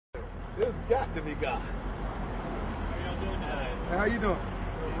This got to be God. How are y'all doing tonight? How you doing?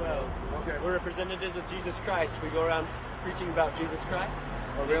 Doing well. Okay. We're representatives of Jesus Christ. We go around preaching about Jesus Christ.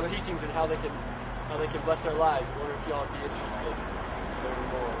 Oh, really? His teachings and how they can bless our lives. I wonder if y'all would be interested in learning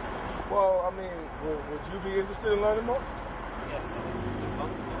more. Well, I mean, would you be interested in learning more? Yes.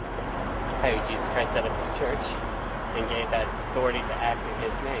 How Jesus Christ set up his church and gave that authority to act in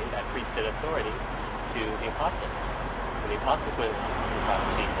his name, that priesthood authority, to the apostles. And the apostles went out and taught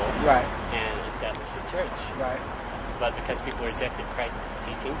the people Right. and established the church. Right. But because people rejected Christ's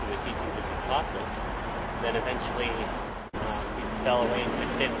teachings and the teachings of the apostles, then eventually we fell away into a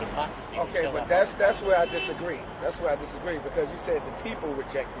state of apostasy. Okay, but that's where I disagree. That's where I disagree, because you said the people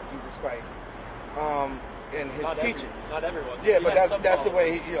rejected Jesus Christ in his teachings. Not everyone. Yeah, but that's the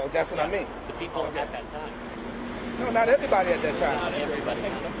way, that's what I mean. The people at that time. No, not everybody at that time. Not everybody.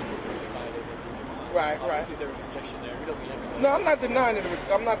 Some people crucified it. Right. Obviously, there was rejection there. We don't mean everybody. No, I'm not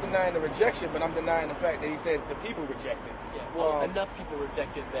denying the rejection, but I'm denying the fact that he said the people rejected. Yeah. Well, enough people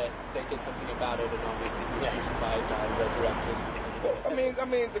rejected that they did something about it, and obviously he was crucified, died, resurrected. Well, I mean,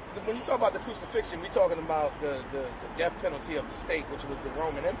 when you talk about the crucifixion, we're talking about the death penalty of the state, which was the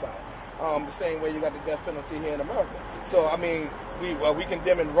Roman Empire. The same way you got the death penalty here in America. So, I mean, we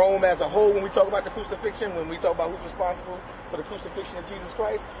condemning Rome as a whole when we talk about the crucifixion, when we talk about who's responsible for the crucifixion of Jesus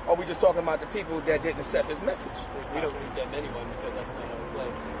Christ, or we just talking about the people that didn't accept his message? We don't condemn anyone because that's not our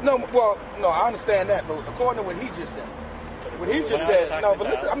place. No, I understand that, but according to what he just said, listen,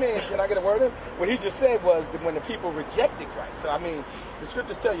 I mean, can I get a word in? What he just said was that when the people rejected Christ. So, I mean, the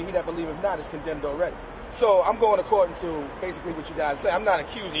scriptures tell you he that believeth not is condemned already. So I'm going according to basically what you guys say. I'm not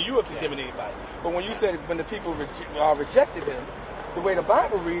accusing you of condemning anybody. But when you said when the people rejected him, the way the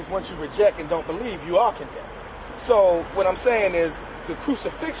Bible reads, once you reject and don't believe, you are condemned. So what I'm saying is the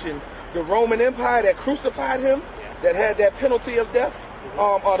crucifixion, the Roman Empire that crucified him, that had that penalty of death,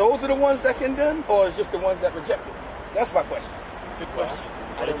 are those the ones that condemned, or is just the ones that rejected? That's my question. Good question.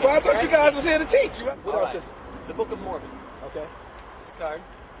 Well, I thought you guys was here to teach. What else is it? The Book of Mormon. Okay. This card.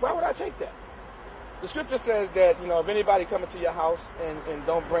 Why would I take that? The scripture says that, if anybody come into your house and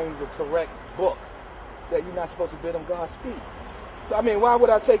don't bring the correct book, that you're not supposed to bid them Godspeed. So, I mean, why would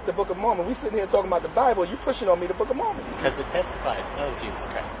I take the Book of Mormon? We sitting here talking about the Bible. You pushing on me the Book of Mormon. Because it testifies of Jesus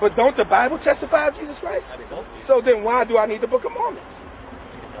Christ. But don't the Bible testify of Jesus Christ? Absolutely. So then why do I need the Book of Mormon?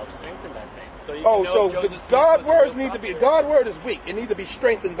 It helps strengthen that faith. So God's words need to be, God's word is weak. It needs to be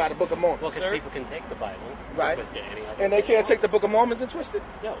strengthened by the Book of Mormon. Well, because people can take the Bible right. and twist it any other and they can't take the Book of Mormon and twist it?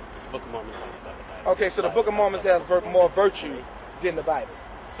 No, the Book of Mormon talks about the Bible. Okay, so the Book of Mormon has more virtue than the Bible.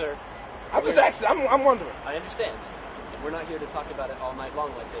 Sir. I'm just asking, I'm wondering. I understand. We're not here to talk about it all night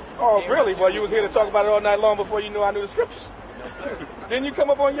long like this. Oh, really? Well, you was here to talk about it all night long before you knew I knew the scriptures. No, sir. Then you come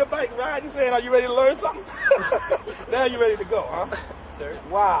up on your bike riding saying, are you ready to learn something? Now you're ready to go, huh? Sir.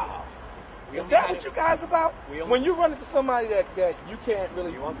 Wow. Is that what you guys about? When you run into somebody that you can't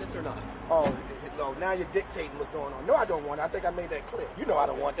really... Do you want this or not? Oh, no, now you're dictating what's going on. No, I don't want it. I think I made that clear. You know I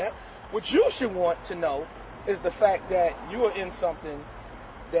don't want that. What you should want to know is the fact that you are in something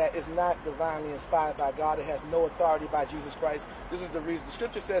that is not divinely inspired by God. It has no authority by Jesus Christ. This is the reason. The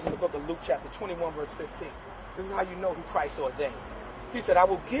scripture says in the book of Luke chapter 21 verse 15. This is how you know who Christ ordained. He said, I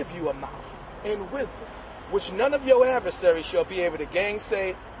will give you a mouth and wisdom, which none of your adversaries shall be able to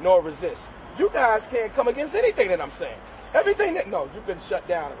gainsay nor resist. You guys can't come against anything that I'm saying. Everything that... No, you've been shut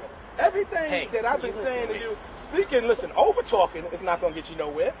down already. Everything that I've been saying to you, speaking, listen, over-talking is not going to get you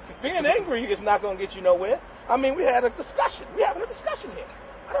nowhere. Being angry is not going to get you nowhere. I mean, we had a discussion. We're having a discussion here.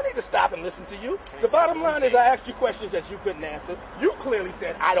 I don't need to stop and listen to you. The bottom line is I asked you questions that you couldn't answer. You clearly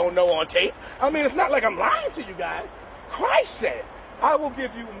said, I don't know on tape. I mean, it's not like I'm lying to you guys. Christ said, I will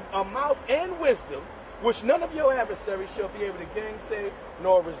give you a mouth and wisdom, which none of your adversaries shall be able to gainsay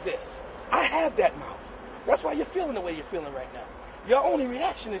nor resist. I have that mouth. That's why you're feeling the way you're feeling right now. Your only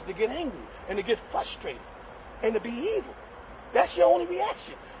reaction is to get angry and to get frustrated and to be evil. That's your only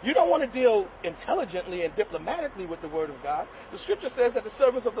reaction. You don't want to deal intelligently and diplomatically with the Word of God. The Scripture says that the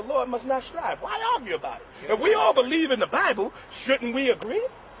servants of the Lord must not strive. Why argue about it? If we all believe in the Bible, shouldn't we agree?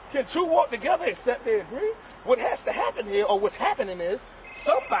 Can two walk together except they agree? What has to happen here, or what's happening is,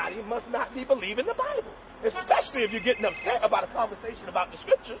 somebody must not be believing the Bible. Especially if you're getting upset about a conversation about the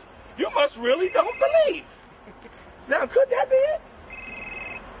Scriptures. You must really don't believe. Now, could that be it?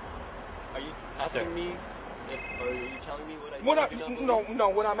 Are you asking me, or are you telling me what I do not believe? No,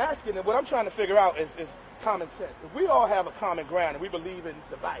 what I'm asking and what I'm trying to figure out is common sense. If we all have a common ground and we believe in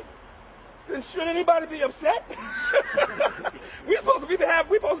the Bible, then should anybody be upset? We're supposed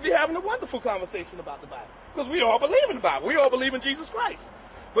to be having a wonderful conversation about the Bible. Because we all believe in the Bible. We all believe in Jesus Christ.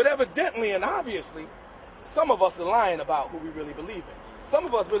 But evidently and obviously, some of us are lying about who we really believe in. Some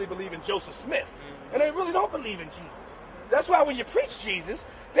of us really believe in Joseph Smith, and they really don't believe in Jesus. That's why when you preach Jesus,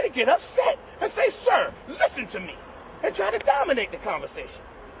 they get upset and say, sir, listen to me, and try to dominate the conversation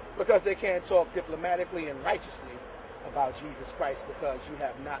because they can't talk diplomatically and righteously about Jesus Christ because you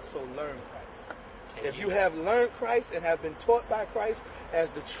have not so learned Christ. If you have learned Christ and have been taught by Christ as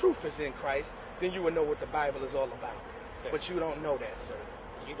the truth is in Christ, then you will know what the Bible is all about. Sir. But you don't know that, sir.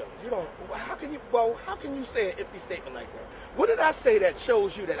 You don't. You don't. How can you say an empty statement like that? What did I say that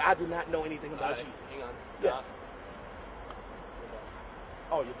shows you that I do not know anything about Jesus? Hang on. Yes. Stop.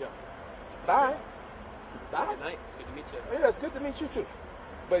 Oh, you're done. Bye. Bye. Good night. It's good to meet you. Yeah, it's good to meet you too.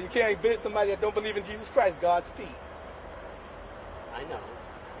 But you can't bid somebody that don't believe in Jesus Christ God's feet. I know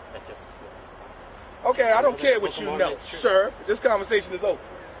that Joseph Smith. Okay, I don't care what you know, sir. This conversation is over.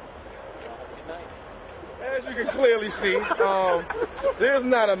 Good night. As you can clearly see, there's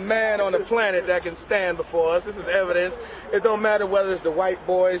not a man on the planet that can stand before us. This is evidence. It don't matter whether it's the white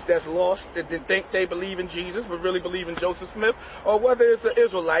boys that's lost that think they believe in Jesus but really believe in Joseph Smith, or whether it's the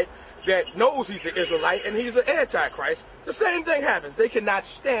Israelite that knows he's an Israelite and he's an antichrist. The same thing happens. They cannot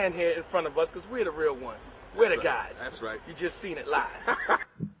stand here in front of us because we're the real ones. We're the guys. That's right. You just seen it live.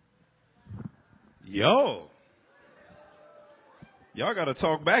 Yo. Y'all got to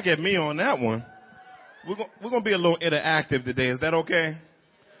talk back at me on that one. We're going to be a little interactive today. Is that okay?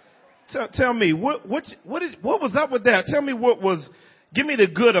 Tell me, what was up with that? Tell me give me the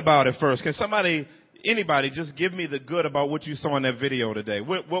good about it first. Can anybody just give me the good about what you saw in that video today?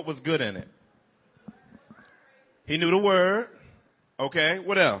 What was good in it? He knew the word. Okay.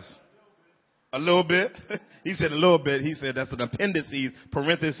 What else? A little bit. He said a little bit. He said that's an appendices,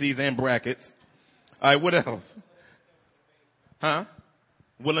 parentheses, and brackets. All right, what else? Huh?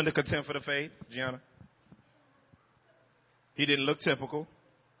 Willing to contend for the faith, Gianna? He didn't look typical.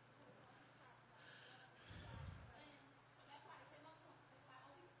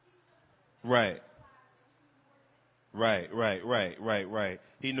 Right.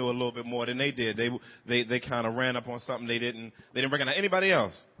 He knew a little bit more than they did. They kind of ran up on something they didn't recognize. Anybody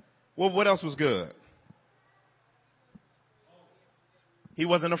else? Well, what else was good? He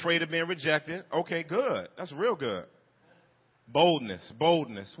wasn't afraid of being rejected. Okay, good. That's real good. Boldness.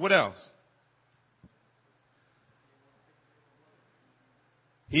 What else?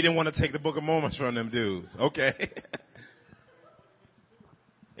 He didn't want to take the Book of Mormon from them dudes. Okay.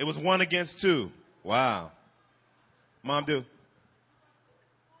 It was 1 against 2. Wow. Mom, do.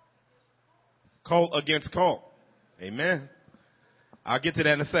 Cult against cult. Amen. I'll get to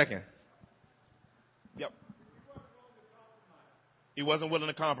that in a second. Yep. He wasn't willing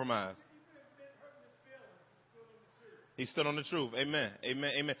to compromise. He stood on the truth. Amen.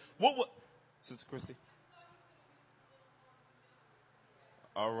 What? Sister Christy?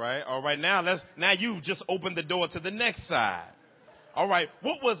 All right. Now you just opened the door to the next side. All right.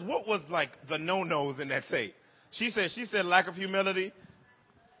 What was like the no-nos in that tape? She said lack of humility.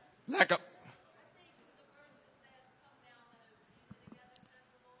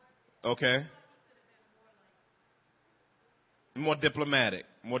 Okay. More diplomatic.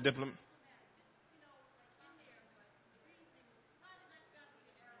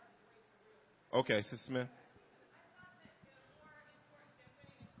 Okay, Sister Smith.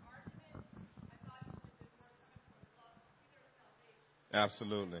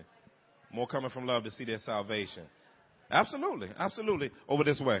 Absolutely. More coming from love to see their salvation. Absolutely. Over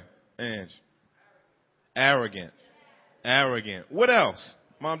this way. Ange. Arrogant. What else?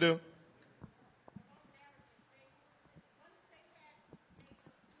 Mom, do?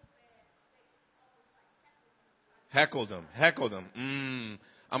 Heckled them.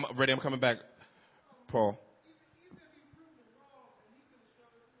 I'm ready. I'm coming back. Paul.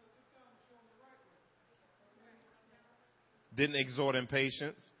 Didn't exhort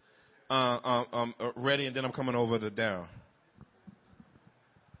impatience. Ready, and then I'm coming over to Darryl.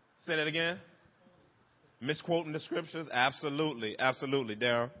 Say that again. Misquoting the scriptures? Absolutely,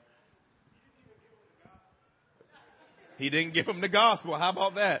 Darryl. He didn't give him the gospel. How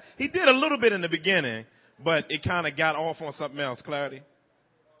about that? He did a little bit in the beginning, but it kind of got off on something else. Clarity.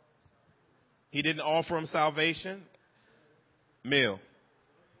 He didn't offer him salvation. Mill.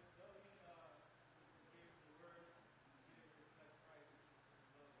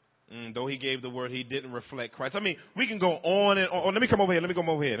 Though he gave the word, he didn't reflect Christ. I mean, we can go on and on. Let me come over here.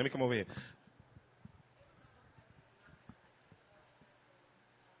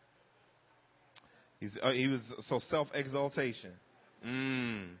 He was so self-exaltation.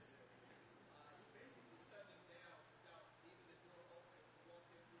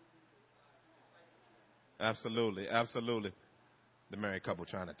 Absolutely. The married couple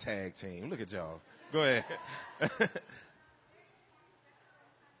trying to tag team. Look at y'all. Go ahead.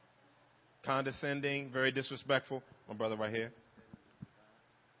 condescending, very disrespectful. My brother right here.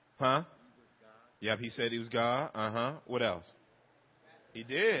 Huh? Yep, he said he was God. Uh-huh. What else? He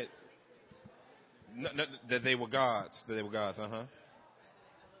did. No, that they were gods. That they were gods. Uh-huh.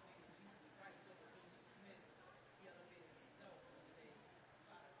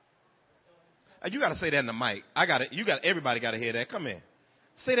 You got to say that in the mic. I got it. Everybody got to hear that. Come in.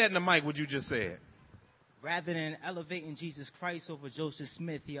 Say that in the mic. What you just said. Rather than elevating Jesus Christ over Joseph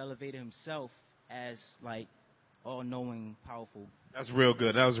Smith, he elevated himself as like all-knowing, powerful. That's real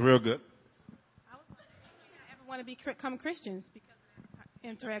good. That was real good. I was wondering if they ever want to become Christians because of that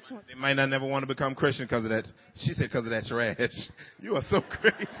interaction with. They might not never want to become Christian because of that. She said because of that trash. You are so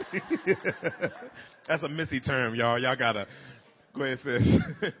crazy. That's a Missy term, y'all. Y'all gotta go ahead,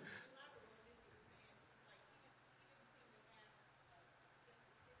 sis.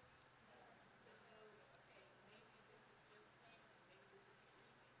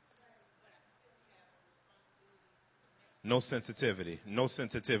 No sensitivity. No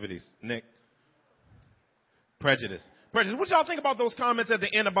sensitivities. Nick. Prejudice. Prejudice. What y'all think about those comments at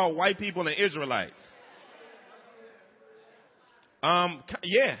the end about white people and Israelites?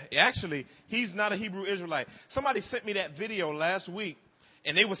 Yeah, actually, he's not a Hebrew Israelite. Somebody sent me that video last week,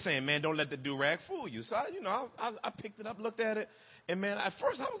 and they were saying, man, don't let the do-rag fool you. So, I picked it up, looked at it, and, man, at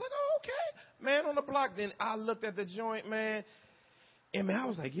first I was like, oh, okay, man, on the block. Then I looked at the joint, man, and, man, I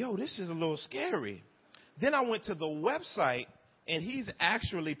was like, yo, this is a little scary. Then I went to the website, and he's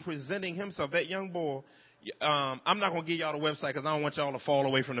actually presenting himself, that young boy. I'm not going to give y'all the website because I don't want y'all to fall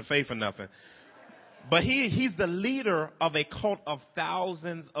away from the faith or nothing. But he's the leader of a cult of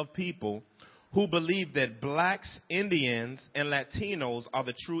thousands of people who believe that blacks, Indians, and Latinos are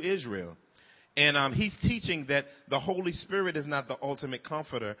the true Israel. And he's teaching that the Holy Spirit is not the ultimate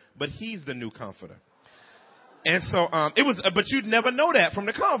comforter, but he's the new comforter. And so but you'd never know that from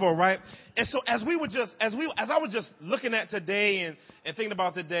the convo, right? And so as I was just looking at today and thinking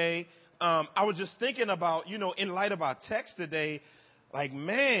about today, I was just thinking about, in light of our text today, like,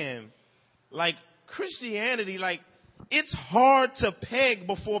 man, like Christianity, like it's hard to peg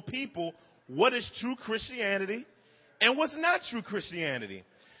before people what is true Christianity and what's not true Christianity.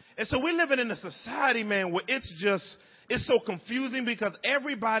 And so we're living in a society, man, where it's so confusing because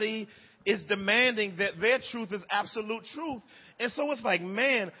everybody is demanding that their truth is absolute truth. And so it's like,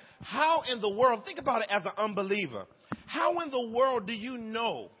 man, how in the world, think about it as an unbeliever, how in the world do you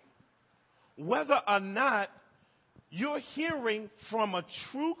know whether or not you're hearing from a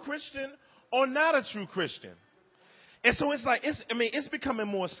true Christian or not a true Christian? And so it's like, it's becoming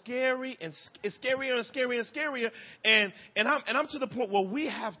more scary and it's scarier and scarier and scarier. And I'm to the point where we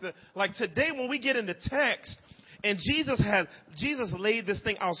have to, like today when we get into text, and Jesus laid this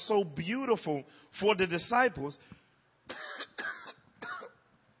thing out so beautiful for the disciples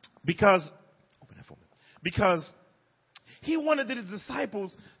because he wanted the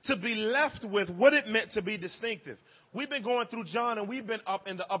disciples to be left with what it meant to be distinctive. We've been going through John, and we've been up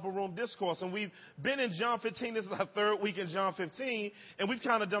in the upper room discourse, and we've been in John 15. This is our third week in John 15, and we've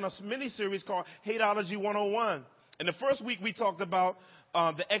kind of done a mini-series called Hateology 101. And the first week we talked about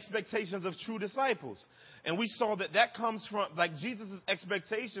the expectations of true disciples. And we saw that comes from, like, Jesus'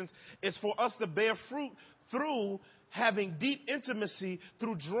 expectations is for us to bear fruit through having deep intimacy,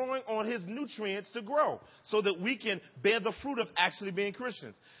 through drawing on his nutrients to grow, so that we can bear the fruit of actually being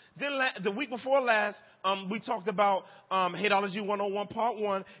Christians. Then the week before last, we talked about Hateology 101 Part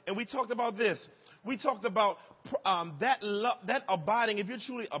 1, and we talked about this. We talked about that abiding. If you're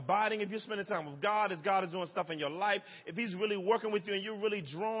truly abiding, if you're spending time with God, as God is doing stuff in your life, if he's really working with you and you're really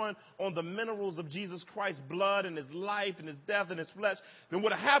drawing on the minerals of Jesus Christ's blood and his life and his death and his flesh, then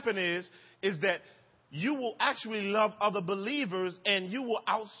what will happen is that you will actually love other believers, and you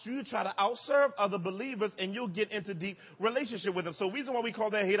try to outserve other believers, and you'll get into deep relationship with them. So the reason why we call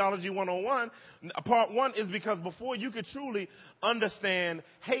that Hateology 101, Part 1, is because before you could truly understand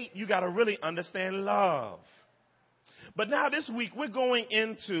hate, you got to really understand love. But now this week we're going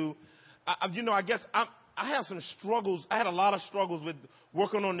into, I guess I have some struggles. I had a lot of struggles with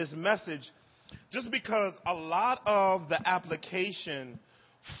working on this message, just because a lot of the application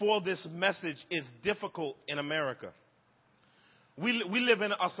for this message is difficult in America. We live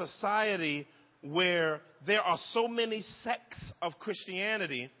in a society where there are so many sects of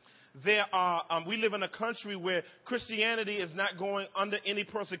Christianity. We live in a country where Christianity is not going under any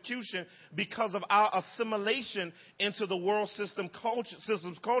persecution because of our assimilation into the world systems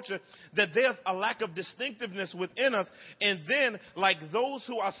culture, that there's a lack of distinctiveness within us. And then, like, those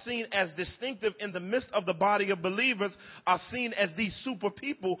who are seen as distinctive in the midst of the body of believers are seen as these super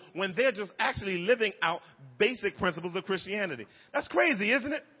people when they're just actually living out basic principles of Christianity. That's crazy,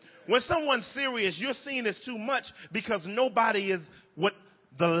 isn't it? When someone's serious, you're seeing this too much because nobody is what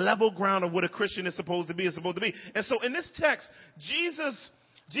the level ground of what a Christian is supposed to be. And so in this text, Jesus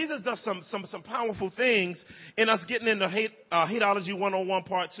does some powerful things in us getting into Hateology 101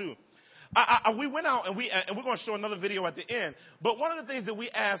 Part 2. We went out and we're going to show another video at the end. But one of the things that we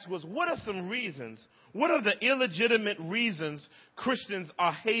asked was, what are some reasons? What are the illegitimate reasons Christians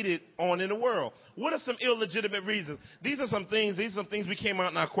are hated on in the world? What are some illegitimate reasons? These are some things we came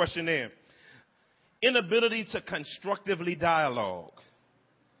out in our questionnaire. Inability to constructively dialogue.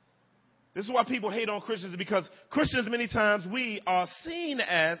 This is why people hate on Christians, because Christians many times we are seen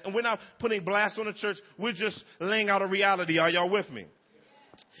as, and we're not putting blast on the church, we're just laying out a reality. Are y'all with me?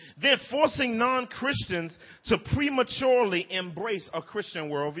 They're forcing non-Christians to prematurely embrace a Christian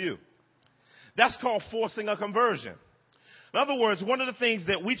worldview. That's called forcing a conversion. In other words, one of the things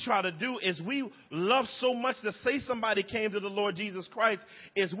that we try to do is we love so much to say somebody came to the Lord Jesus Christ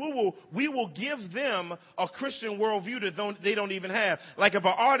is we will give them a Christian worldview that they don't even have. Like if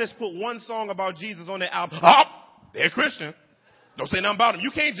an artist put one song about Jesus on their album, they're Christian. Don't say nothing about them.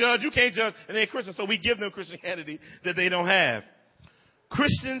 You can't judge, and they're Christian. So we give them Christianity that they don't have.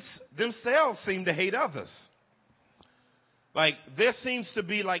 Christians themselves seem to hate others. Like there seems to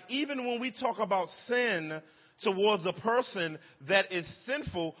be, like, even when we talk about sin towards a person that is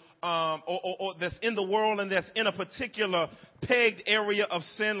sinful, or that's in the world and that's in a particular pegged area of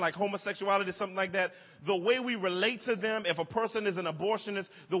sin, like homosexuality, something like that, the way we relate to them, if a person is an abortionist,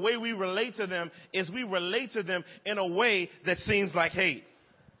 the way we relate to them is we relate to them in a way that seems like hate.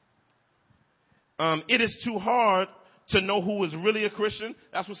 It is too hard to know who is really a Christian.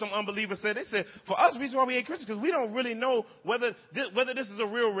 That's what some unbelievers said. They said, for us, the reason why we hate Christians, because we don't really know whether this is a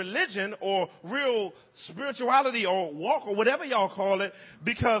real religion or real spirituality or walk or whatever y'all call it,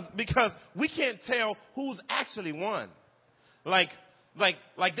 because we can't tell who's actually one. I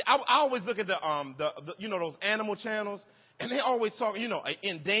always look at the those animal channels, and they always talk,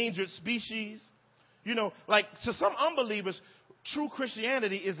 endangered species. Like to some unbelievers, true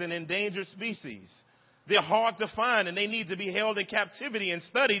Christianity is an endangered species. They're hard to find, and they need to be held in captivity and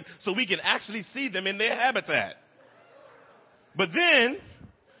studied so we can actually see them in their habitat. But then,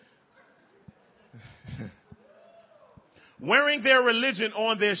 wearing their religion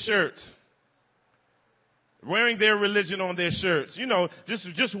on their shirts.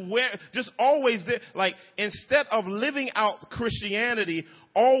 Just always there. Like, instead of living out Christianity,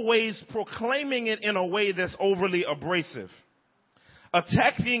 always proclaiming it in a way that's overly abrasive.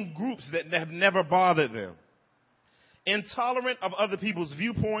 Attacking groups that have never bothered them. Intolerant of other people's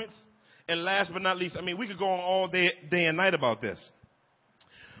viewpoints. And last but not least, we could go on all day and night about this.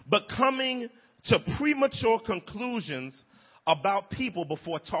 But coming to premature conclusions about people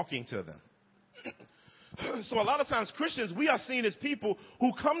before talking to them. So a lot of times Christians, we are seen as people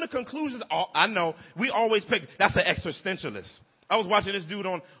who come to conclusions. Oh, I know. We always pick. That's an existentialist. I was watching this dude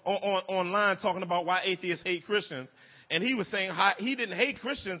online talking about why atheists hate Christians. And he was saying he didn't hate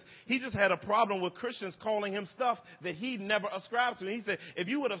Christians. He just had a problem with Christians calling him stuff that he never ascribed to. And he said, if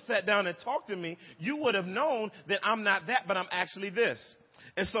you would have sat down and talked to me, you would have known that I'm not that, but I'm actually this.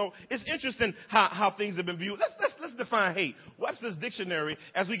 And so it's interesting how things have been viewed. Let's define hate. Webster's dictionary,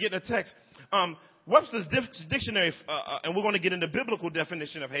 as we get in the text, Webster's dictionary, and we're going to get into biblical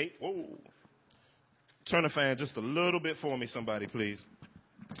definition of hate. Whoa. Turn the fan just a little bit for me, somebody, please.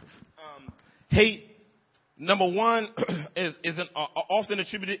 Hate. Number one is often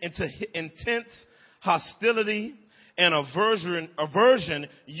attributed into intense hostility and aversion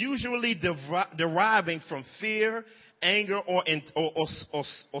usually deriving from fear, anger, or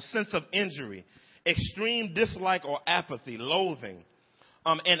sense of injury, extreme dislike or apathy, loathing,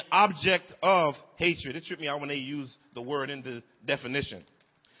 an object of hatred. It tripped me out when they use the word in the definition.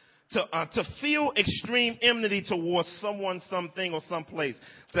 To feel extreme enmity towards someone, something, or someplace.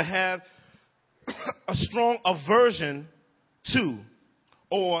 To have a strong aversion to,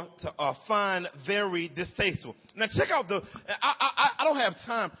 or to find very distasteful. Now check out I don't have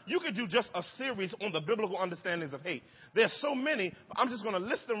time. You could do just a series on the biblical understandings of hate. There's so many. I'm just going to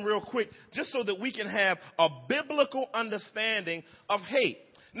list them real quick just so that we can have a biblical understanding of hate.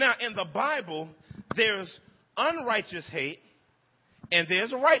 Now in the Bible, there's unrighteous hate and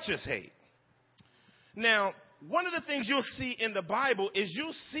there's righteous hate. Now, one of the things you'll see in the Bible is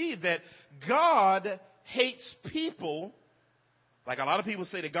you'll see that God hates people. Like a lot of people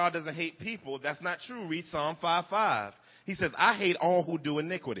say that God doesn't hate people. That's not true. Read Psalm 5:5. He says, I hate all who do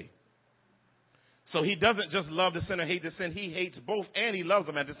iniquity. So he doesn't just love the sin or hate the sin. He hates both and he loves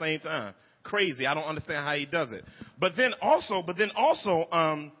them at the same time. Crazy. I don't understand how he does it. But then also,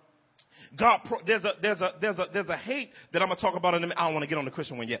 there's a hate that I'm going to talk about in a minute. I don't want to get on the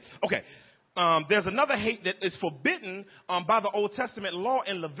Christian one yet. Okay. There's another hate that is forbidden by the Old Testament law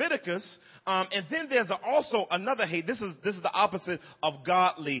in Leviticus, and then there's also another hate. This is the opposite of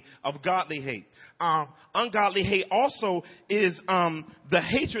godly hate. Ungodly hate also is the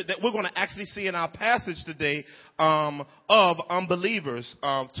hatred that we're going to actually see in our passage today of unbelievers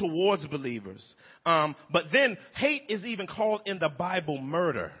towards believers. But then hate is even called in the Bible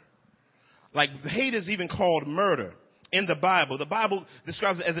murder. Like hate is even called murder. In the Bible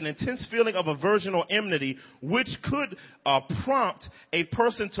describes it as an intense feeling of aversion or enmity, which could prompt a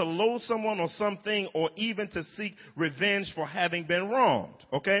person to loathe someone or something, or even to seek revenge for having been wronged.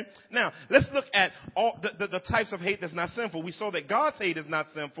 Okay? Now, let's look at all the types of hate that's not sinful. We saw that God's hate is not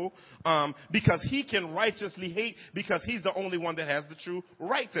sinful because he can righteously hate because he's the only one that has the true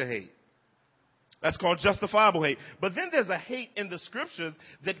right to hate. That's called justifiable hate. But then there's a hate in the scriptures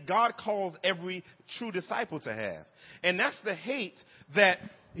that God calls every true disciple to have. And that's the hate that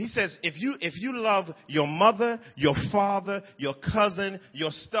he says, if you love your mother, your father, your cousin, your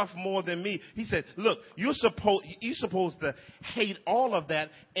stuff more than me, he said, look, you're supposed to hate all of that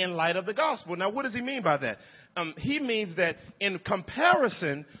in light of the gospel. Now, what does he mean by that? He means that in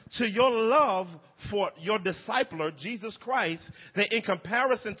comparison to your love for your discipler, Jesus Christ, that in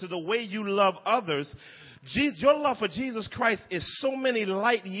comparison to the way you love others, your love for Jesus Christ is so many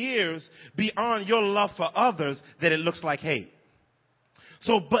light years beyond your love for others that it looks like hate.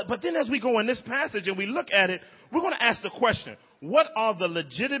 So, but then as we go in this passage and we look at it, we're going to ask the question, what are the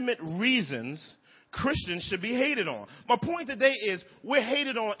legitimate reasons Christians should be hated on? My point today is we're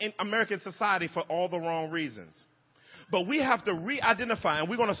hated on in American society for all the wrong reasons. But we have to re-identify, and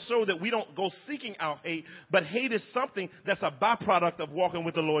we're going to show that we don't go seeking out hate, but hate is something that's a byproduct of walking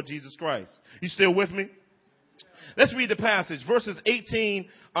with the Lord Jesus Christ. You still with me? Let's read the passage. Verses 18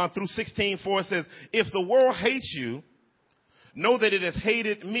 through 16, for it says, if the world hates you, know that it has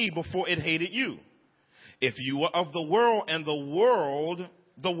hated me before it hated you. If you were of the world, and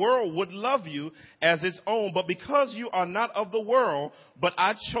the world would love you as its own. But because you are not of the world, but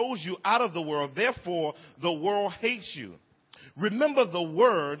I chose you out of the world, therefore the world hates you. Remember the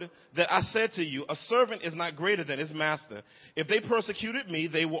word that I said to you, a servant is not greater than his master. If they persecuted me,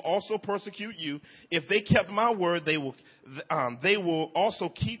 they will also persecute you. If they kept my word, they will also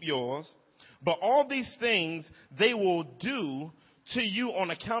keep yours. But all these things they will do to you on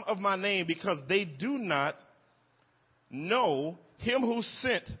account of my name, because they do not know him who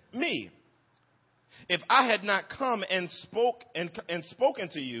sent me. If I had not come and spoken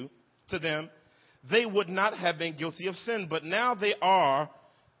to them, they would not have been guilty of sin. But now they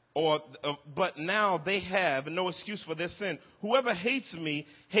have no excuse for their sin. Whoever hates me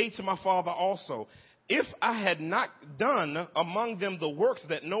hates my Father also. If I had not done among them the works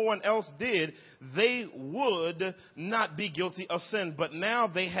that no one else did, they would not be guilty of sin. But now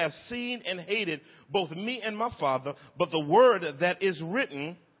they have seen and hated both me and my Father. But the word that is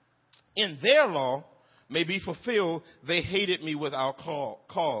written in their law may be fulfilled. They hated me without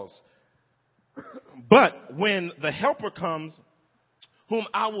cause. But when the Helper comes, whom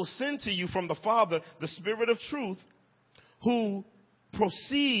I will send to you from the Father, the Spirit of truth, who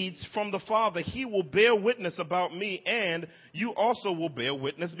proceeds from the Father, he will bear witness about me, and you also will bear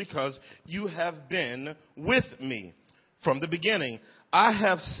witness because you have been with me from the beginning. I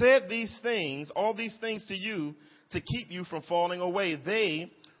have said these things, all these things to you, to keep you from falling away. They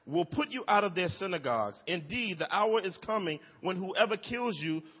will put you out of their synagogues. Indeed, the hour is coming when whoever kills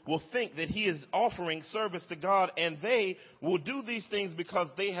you will think that he is offering service to God, and they will do these things because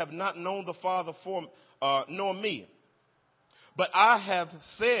they have not known the Father nor me. But I have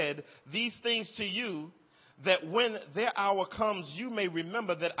said these things to you, that when their hour comes, you may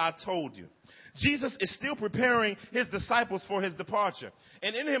remember that I told you. Jesus is still preparing his disciples for his departure.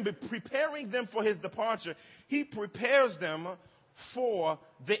 And in him preparing them for his departure, he prepares them for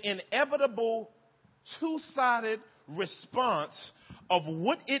the inevitable two-sided response of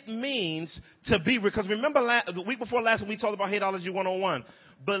what it means to be. Because remember the week before last, we talked about Hateology 101.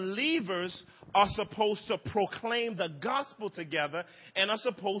 Believers are supposed to proclaim the gospel together and are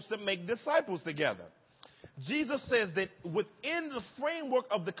supposed to make disciples together. Jesus says that within the framework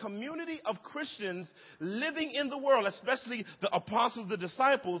of the community of Christians living in the world, especially the apostles, the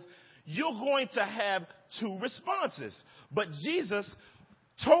disciples, you're going to have two responses. But Jesus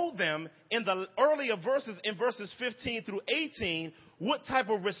told them in the earlier verses, in verses 15 through 18, what type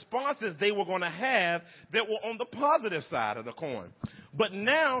of responses they were going to have that were on the positive side of the coin. But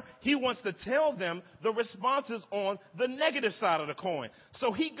now he wants to tell them the responses on the negative side of the coin.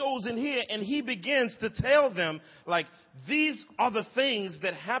 So he goes in here and he begins to tell them, like, these are the things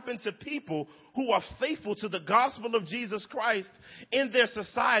that happen to people who are faithful to the gospel of Jesus Christ in their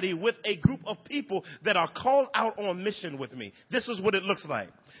society with a group of people that are called out on mission with me. This is what it looks like.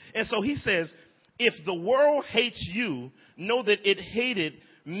 And so he says, if the world hates you, know that it hated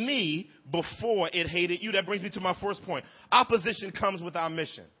me before it hated you. That brings me to my first point. Opposition comes with our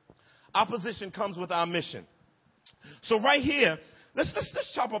mission. Opposition comes with our mission. So right here, let's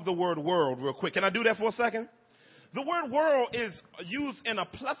chop up the word world real quick. Can I do that for a second? The word world is used in a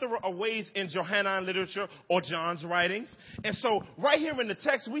plethora of ways in Johannine literature or John's writings. And so right here in the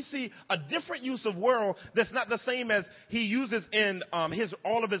text, we see a different use of world that's not the same as he uses in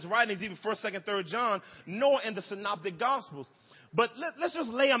all of his writings, even 1st, 2nd, 3rd John, nor in the Synoptic Gospels. But let's just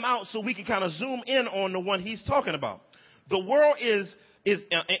lay them out so we can kind of zoom in on the one he's talking about. The world is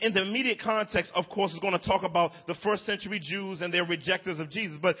in the immediate context, of course, is going to talk about the first century Jews and their rejectors of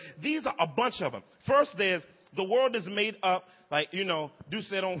Jesus. But these are a bunch of them. First, there's the world is made up, like, Deuce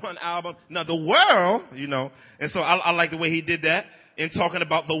said on one album. Now, the world, and so I like the way he did that in talking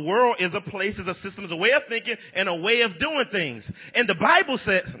about the world is a place, is a system, is a way of thinking, and a way of doing things. And the Bible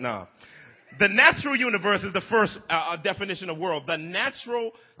said, no. The natural universe is the first definition of world. The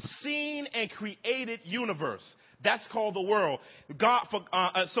natural, seen, and created universe. That's called the world.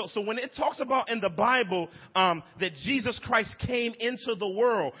 So when it talks about in the Bible that Jesus Christ came into the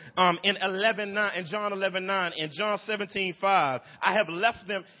world in John 11:9, and John 17:5, I have left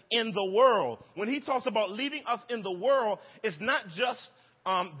them in the world. When he talks about leaving us in the world, it's not just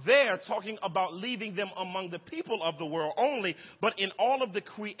there talking about leaving them among the people of the world only, but in all of the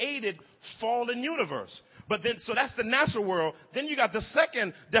created fallen universe. But then, so that's the natural world. Then you got the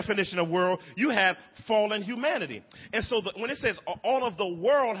second definition of world. You have fallen humanity. And so when it says all of the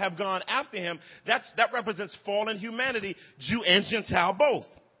world have gone after him, that represents fallen humanity, Jew and Gentile both.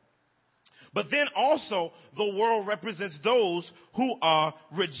 But then also the world represents those who are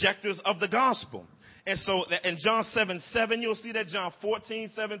rejectors of the gospel. And so in John 7:7, you'll see that, John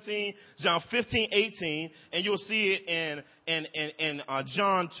 14:17, John 15:18, and you'll see it in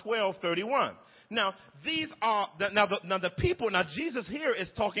John 12:31. Now, these are the people. Now, Jesus here is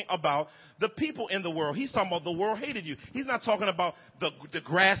talking about the people in the world. He's talking about the world hated you. He's not talking about the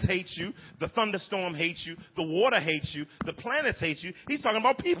grass hates you, the thunderstorm hates you, the water hates you, the planets hate you. He's talking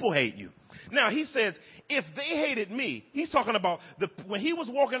about people hate you. Now, he says, if they hated me, he's talking about when he was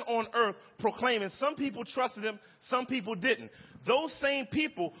walking on earth proclaiming, some people trusted him, some people didn't. Those same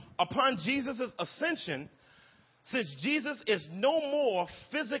people, upon Jesus' ascension, since Jesus is no more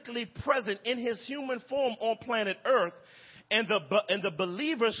physically present in his human form on planet Earth, and the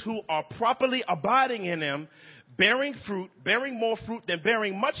believers who are properly abiding in him, bearing fruit, bearing more fruit than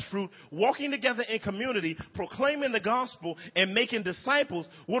bearing much fruit, walking together in community, proclaiming the gospel and making disciples,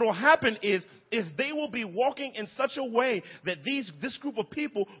 what will happen is they will be walking in such a way that this group of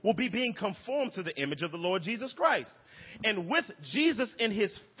people will be being conformed to the image of the Lord Jesus Christ. And with Jesus in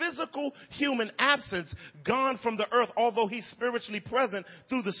his physical human absence, gone from the earth, although he's spiritually present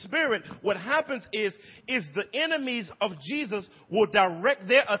through the Spirit, what happens is the enemies of Jesus will direct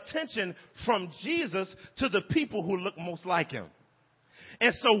their attention from Jesus to the people who look most like him.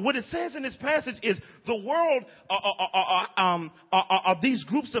 And so what it says in this passage is the world are these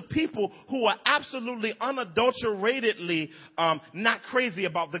groups of people who are absolutely unadulteratedly not crazy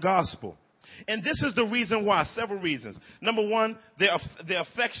about the gospel. And this is the reason why, several reasons. Number one, their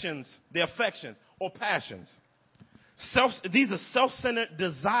affections or passions. These are self-centered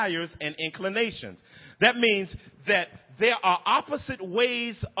desires and inclinations. That means that there are opposite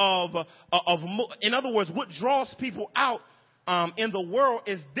ways in other words, what draws people out in the world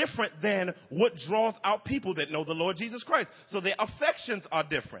is different than what draws out people that know the Lord Jesus Christ. So their affections are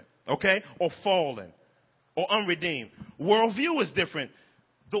different, okay, or fallen, or unredeemed. Worldview is different.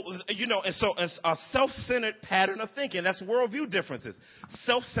 And so it's a self-centered pattern of thinking. That's worldview differences.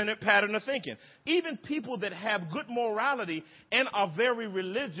 Self-centered pattern of thinking. Even people that have good morality and are very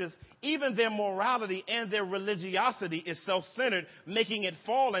religious, even their morality and their religiosity is self-centered, making it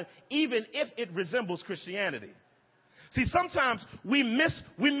fallen, even if it resembles Christianity. See, sometimes we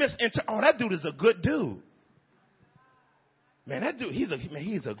that dude is a good dude. Man, that dude, he's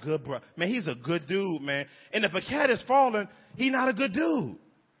a good bro. Man, he's a good dude, man. And if a cat is fallen, he's not a good dude.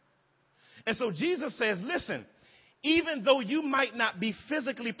 And so Jesus says, listen, even though you might not be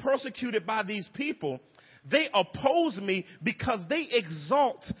physically persecuted by these people, they oppose me because they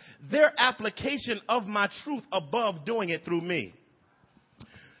exalt their application of my truth above doing it through me.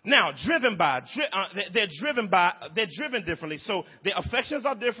 Now, they're driven differently. So their affections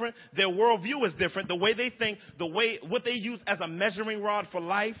are different. Their worldview is different. The way they think, what they use as a measuring rod for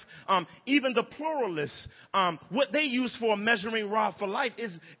life. Even the pluralists, what they use for a measuring rod for life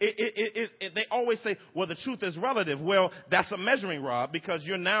is, they always say, well, the truth is relative. Well, that's a measuring rod because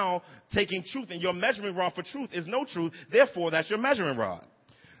you're now taking truth and your measuring rod for truth is no truth. Therefore, that's your measuring rod.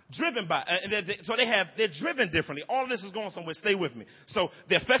 Driven by, they're driven differently. All of this is going somewhere. Stay with me. So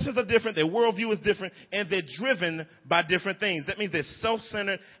their affections are different, their worldview is different, and they're driven by different things. That means there's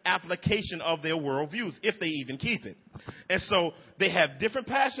self-centered application of their worldviews, if they even keep it. And so they have different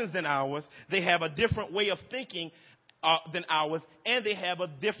passions than ours. They have a different way of thinking than ours, and they have a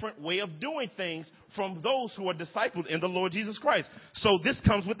different way of doing things from those who are discipled in the Lord Jesus Christ. So this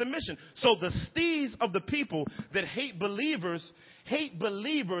comes with the mission. So the steeds of the people that hate believers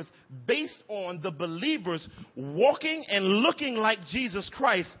based on the believers walking and looking like Jesus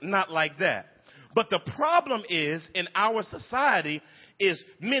Christ, not like that. But the problem is, in our society, is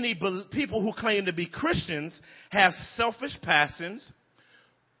many people who claim to be Christians have selfish passions,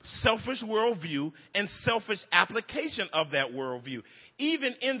 selfish worldview, and selfish application of that worldview.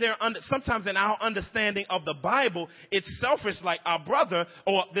 Even in sometimes in our understanding of the Bible, it's selfish, like our brother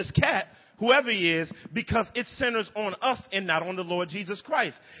or this cat, whoever he is, because it centers on us and not on the Lord Jesus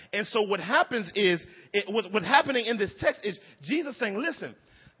Christ. And so what happens is, what's happening in this text is Jesus saying, listen,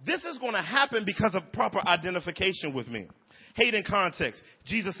 this is going to happen because of proper identification with me. Hate in context.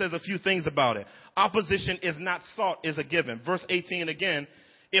 Jesus says a few things about it. Opposition is not sought, is a given. Verse 18 again,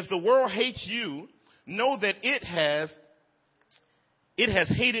 if the world hates you, know that it has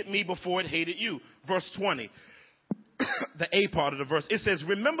hated me before it hated you. Verse 20. The A part of the verse. It says,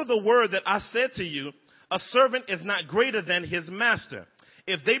 remember the word that I said to you, a servant is not greater than his master.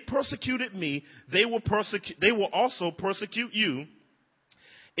 If they persecuted me, they will also persecute you.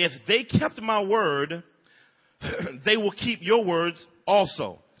 If they kept my word, they will keep your words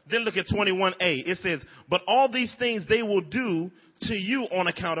also. Then look at 21a. It says, but all these things they will do to you on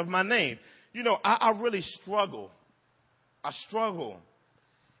account of my name. You know, I really struggle. I struggle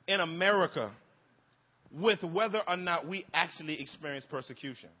in America with whether or not we actually experience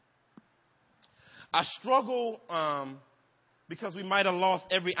persecution. I struggle because we might have lost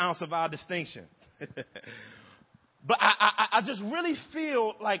every ounce of our distinction. But I just really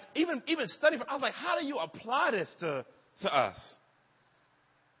feel like, even studying, I was like, how do you apply this to us?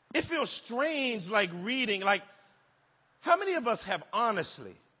 It feels strange, like reading, like, how many of us have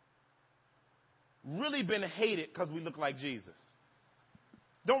honestly really been hated because we look like Jesus?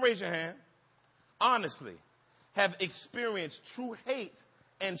 Don't raise your hand. Honestly, have experienced true hate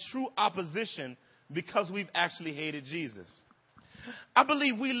and true opposition because we've actually hated Jesus. I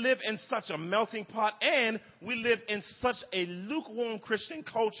believe we live in such a melting pot and we live in such a lukewarm Christian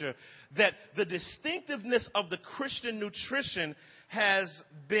culture that the distinctiveness of the Christian nutrition has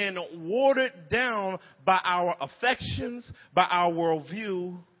been watered down by our affections, by our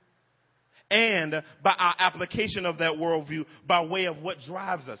worldview, and by our application of that worldview by way of what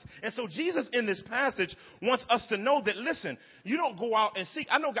drives us. And so Jesus in this passage wants us to know that, listen, you don't go out and seek.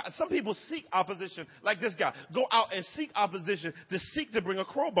 I know God, some people seek opposition like this guy. Go out and seek opposition to seek to bring a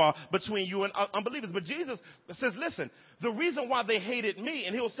crowbar between you and unbelievers. But Jesus says, listen, the reason why they hated me,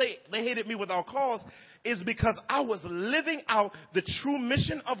 and he'll say they hated me without cause, is because I was living out the true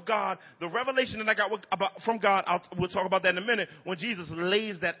mission of God, the revelation that I got from God. We'll talk about that in a minute when Jesus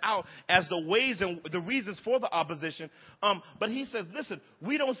lays that out as the ways and the reasons for the opposition. But he says, listen,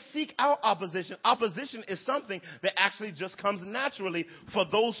 we don't seek out opposition. Opposition is something that actually just comes naturally for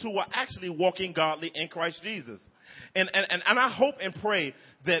those who are actually walking godly in Christ Jesus. And I hope and pray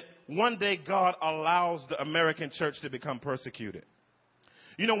that one day God allows the American church to become persecuted.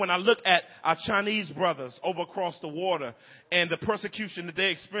 You know, when I look at our Chinese brothers over across the water and the persecution that they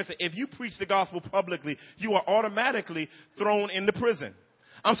experience, if you preach the gospel publicly, you are automatically thrown into prison.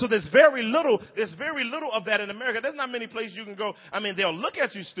 So there's very little of that in America. There's not many places you can go. I mean, they'll look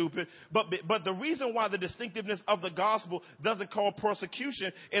at you stupid, but the reason why the distinctiveness of the gospel doesn't call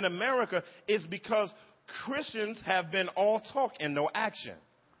persecution in America is because Christians have been all talk and no action.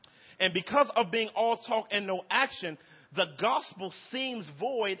 And because of being all talk and no action, the gospel seems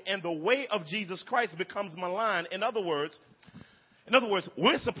void and the way of Jesus Christ becomes maligned. In other words,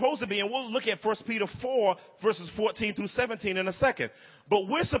 we're supposed to be, and we'll look at 1 Peter 4, verses 14 through 17 in a second. But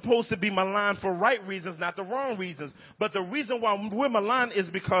we're supposed to be maligned for right reasons, not the wrong reasons. But the reason why we're maligned is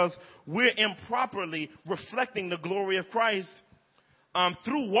because we're improperly reflecting the glory of Christ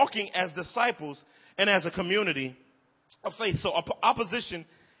through walking as disciples and as a community of faith. So opposition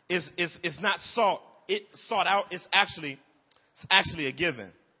is not sought out. It's actually a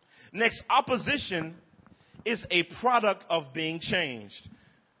given. Next, opposition is a product of being changed.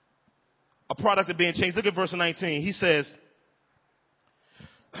 A product of being changed. Look at verse 19. He says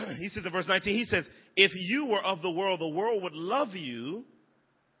in verse 19, he says, if you were of the world would love you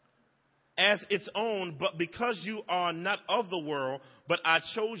as its own, but because you are not of the world, but I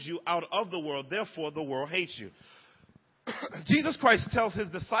chose you out of the world, therefore the world hates you. Jesus Christ tells his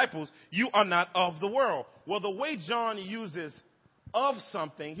disciples, you are not of the world. Well, the way John uses of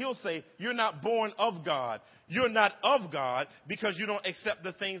something, he'll say, you're not born of God. You're not of God because you don't accept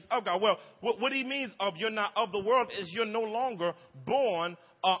the things of God. Well, what he means of you're not of the world is you're no longer born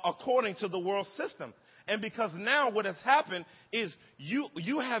according to the world system. And because now what has happened is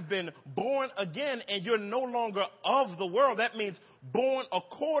you have been born again and you're no longer of the world. That means born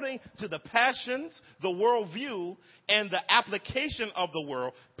according to the passions, the worldview, and the application of the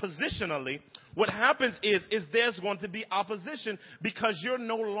world positionally. What happens is there's going to be opposition because you're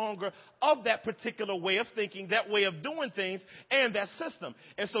no longer of that particular way of thinking, that way of doing things, and that system.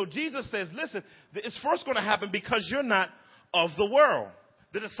 And so Jesus says, listen, it's first going to happen because you're not of the world.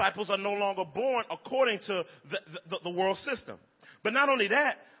 The disciples are no longer born according to the world system. But not only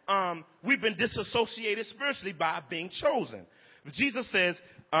that, we've been disassociated spiritually by being chosen. Jesus says,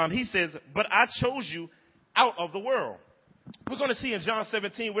 he says, but I chose you out of the world. We're going to see in John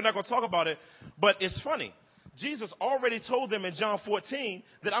 17, we're not going to talk about it, but it's funny. Jesus already told them in John 14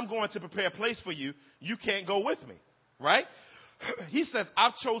 that I'm going to prepare a place for you. You can't go with me, right? He says,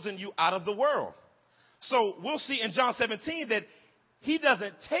 I've chosen you out of the world. So we'll see in John 17 that he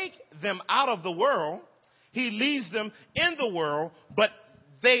doesn't take them out of the world. He leaves them in the world, but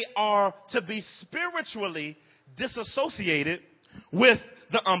they are to be spiritually disassociated with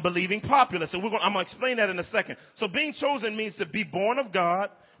the unbelieving populace. And I'm going to explain that in a second. So being chosen means to be born of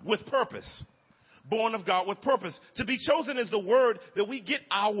God with purpose. Born of God with purpose. To be chosen is the word that we get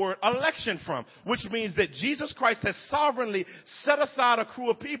our word election from, which means that Jesus Christ has sovereignly set aside a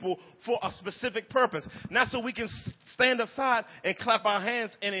crew of people for a specific purpose. Not so we can stand aside and clap our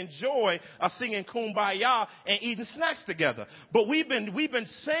hands and enjoy singing Kumbaya and eating snacks together. But we've been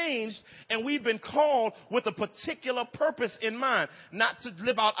changed and we've been called with a particular purpose in mind. Not to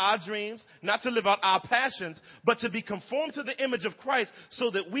live out our dreams, not to live out our passions, but to be conformed to the image of Christ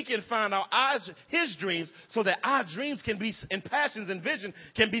so that we can find our eyes, his dreams, so that our dreams can be, and passions and vision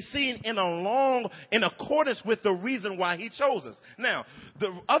can be seen in accordance with the reason why he chose us. Now,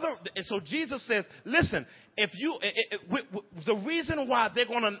 so Jesus says, listen, the reason why they're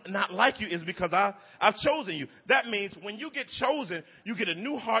going to not like you is because I've chosen you. That means when you get chosen, you get a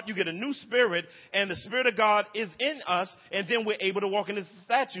new heart, you get a new spirit, and the Spirit of God is in us, and then we're able to walk in his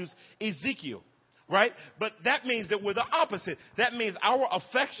statutes, Ezekiel. Right? But that means that we're the opposite. That means our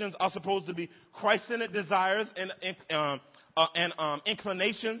affections are supposed to be Christ-centered desires and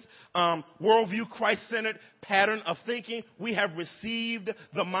inclinations, worldview, Christ-centered pattern of thinking. We have received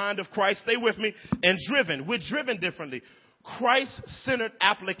the mind of Christ. Stay with me. And driven. We're driven differently. Christ-centered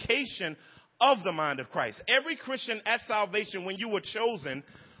application of the mind of Christ. Every Christian at salvation, when you were chosen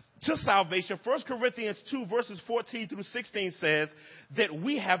to salvation, 1 Corinthians 2 verses 14 through 16 says that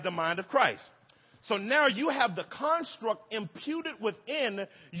we have the mind of Christ. So now you have the construct imputed within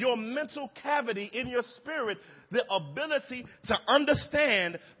your mental cavity in your spirit, the ability to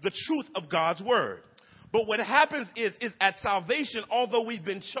understand the truth of God's word. But what happens is at salvation, although we've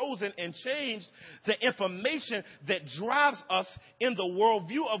been chosen and changed, the information that drives us in the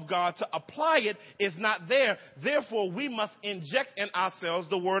worldview of God to apply it is not there. Therefore, we must inject in ourselves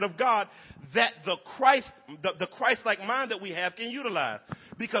the word of God that the Christ-like mind that we have can utilize.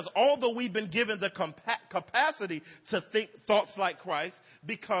 Because although we've been given the capacity to think thoughts like Christ,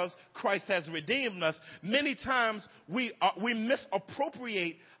 because Christ has redeemed us, many times we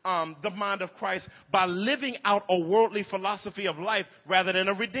misappropriate the mind of Christ by living out a worldly philosophy of life rather than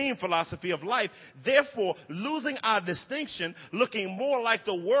a redeemed philosophy of life. Therefore, losing our distinction, looking more like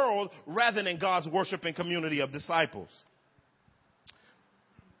the world rather than God's worshiping community of disciples.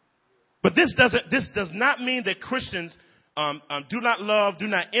 But this does not mean that Christians do not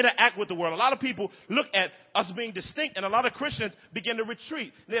interact with the world. A lot of people look at us being distinct, and a lot of Christians begin to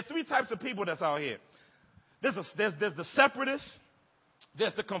retreat. There are three types of people that's out here. There's the separatists,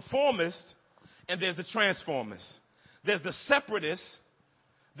 there's the conformists, and there's the transformists. There's the separatists,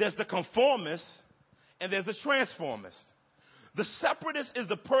 there's the conformists, and there's the transformists. The separatist is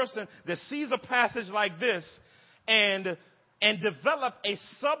the person that sees a passage like this and develop a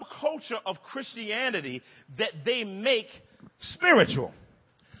subculture of Christianity that they make spiritual.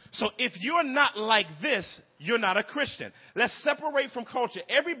 So if you're not like this, you're not a Christian. Let's separate from culture.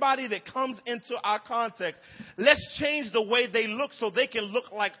 Everybody that comes into our context, let's change the way they look so they can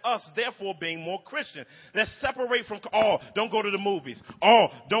look like us, therefore being more Christian. Let's separate from, don't go to the movies.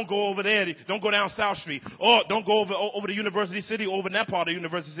 Don't go over there. Don't go down South Street. Don't go over to University City, over in that part of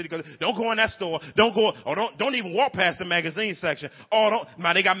University City. Don't go in that store. Don't even walk past the magazine section.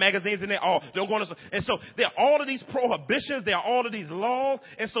 They got magazines in there. Don't go in the store. And so there are all of these prohibitions. There are all of these laws.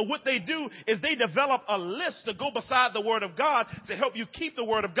 And so what they do is they develop a list to go beside the Word of God to help you keep the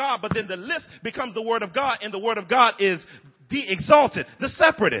Word of God, but then the list becomes the Word of God, and the Word of God is the exalted, the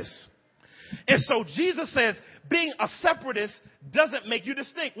separatist. And so Jesus says being a separatist doesn't make you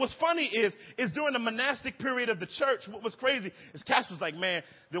distinct. What's funny is during the monastic period of the church, what was crazy is Cass was like, man,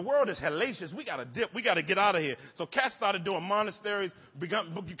 the world is hellacious. We got to dip. We got to get out of here. So Cass started doing monasteries,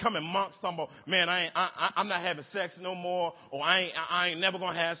 becoming monks, talking about, man, I'm not having sex no more, or I ain't never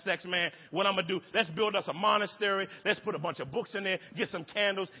going to have sex, man. What I'm going to do, let's build us a monastery. Let's put a bunch of books in there, get some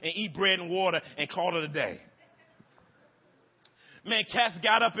candles, and eat bread and water, and call it a day. Man, Cass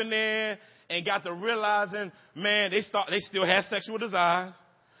got up in there and got to realizing, man, they still had sexual desires.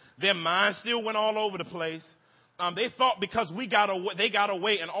 Their minds still went all over the place. They thought because they got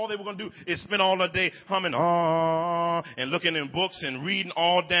away, and all they were going to do is spend all the day humming, and looking in books and reading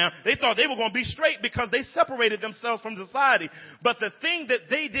all down. They thought they were going to be straight because they separated themselves from society. But the thing that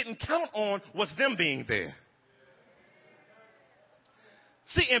they didn't count on was them being there.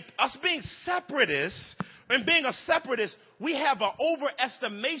 See, in us being separatists, and being a separatist, we have an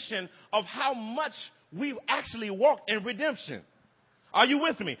overestimation of how much we've actually walked in redemption. Are you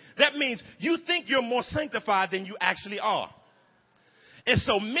with me? That means you think you're more sanctified than you actually are. And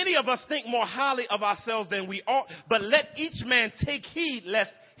so many of us think more highly of ourselves than we ought, but let each man take heed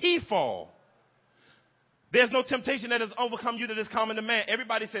lest he fall. There's no temptation that has overcome you that is common to man.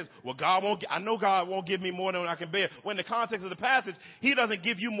 Everybody says, well, I know God won't give me more than I can bear. When in the context of the passage, he doesn't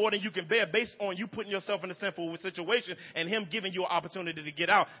give you more than you can bear based on you putting yourself in a sinful situation and him giving you an opportunity to get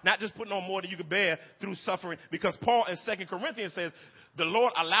out. Not just putting on more than you can bear through suffering. Because Paul in 2 Corinthians says, the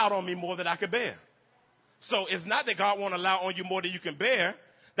Lord allowed on me more than I could bear. So it's not that God won't allow on you more than you can bear.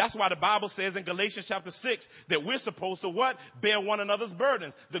 That's why the Bible says in Galatians chapter 6 that we're supposed to what? Bear one another's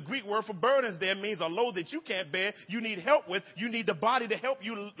burdens. The Greek word for burdens there means a load that you can't bear, you need help with. You need the body to help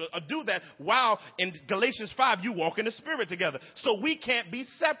you do that, while in Galatians 5 you walk in the Spirit together. So we can't be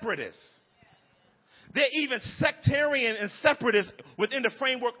separatists. They're even sectarian and separatists within the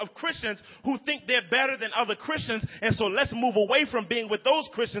framework of Christians who think they're better than other Christians. And so let's move away from being with those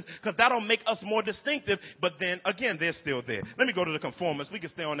Christians because that'll make us more distinctive. But then again, they're still there. Let me go to the conformist. We can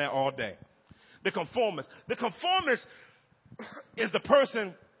stay on that all day. The conformist. The conformist is the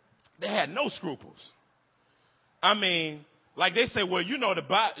person that had no scruples. I mean, like they say, well, ain't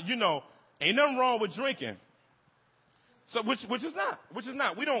nothing wrong with drinking. So which is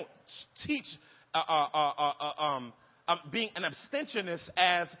not. We don't teach being an abstentionist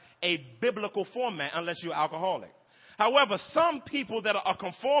as a biblical format unless you're alcoholic. However, some people that are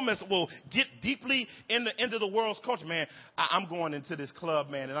conformists will get deeply into the world's culture. Man, I'm going into this club,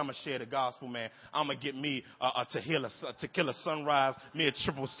 man, and I'm going to share the gospel, man. I'm going to get me a tequila sunrise, me a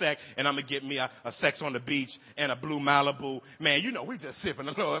triple sec, and I'm going to get me a sex on the beach and a blue Malibu. Man, we just sipping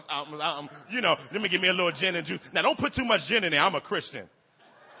the Lord's. Let me give me a little gin and juice. Now, don't put too much gin in there. I'm a Christian.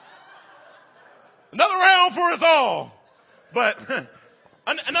 Another round for us all. But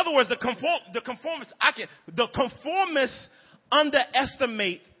in other words, the conformists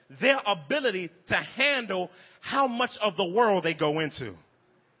underestimate their ability to handle how much of the world they go into.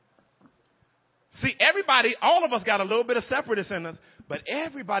 See, all of us got a little bit of separatists in us, but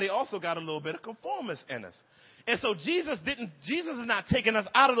everybody also got a little bit of conformists in us. And so Jesus is not taking us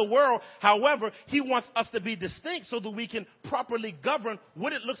out of the world. However, he wants us to be distinct so that we can properly govern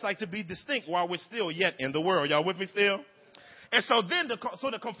what it looks like to be distinct while we're still yet in the world. Y'all with me still? And so then the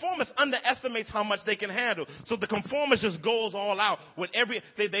conformist underestimates how much they can handle. So the conformist just goes all out with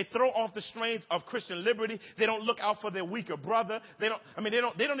they throw off the strains of Christian liberty. They don't look out for their weaker brother. They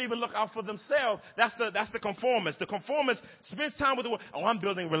don't even look out for themselves. That's the conformist. The conformist spends time with the world. I'm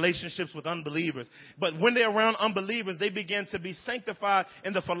building relationships with unbelievers. But when they're around unbelievers, they begin to be sanctified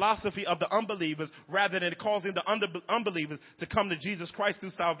in the philosophy of the unbelievers rather than causing the unbelievers to come to Jesus Christ through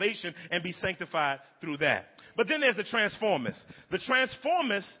salvation and be sanctified through that. But then there's the transformist. The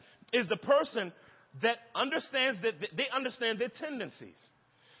transformist is the person that understands that they understand their tendencies.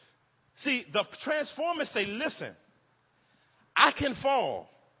 See, the transformists say, listen, I can fall.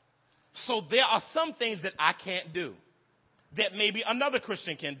 So there are some things that I can't do that maybe another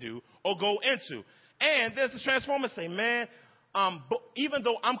Christian can do or go into. And there's the transformists say, man, But even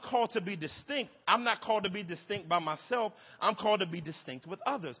though I'm called to be distinct, I'm not called to be distinct by myself. I'm called to be distinct with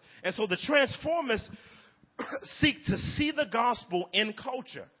others. And so the transformists seek to see the gospel in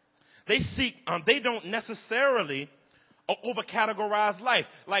culture. They don't necessarily over-categorize life.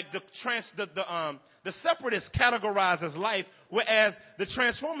 Like the separatists categorize as life, whereas the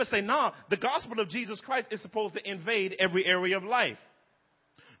transformists say, nah, the gospel of Jesus Christ is supposed to invade every area of life.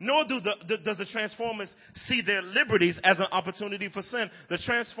 Nor does the transformists see their liberties as an opportunity for sin. The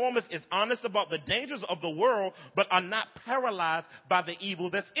transformist is honest about the dangers of the world, but are not paralyzed by the evil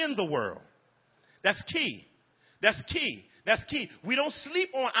that's in the world. That's key. That's key. That's key. We don't sleep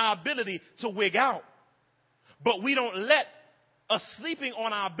on our ability to wig out, but we don't let us sleeping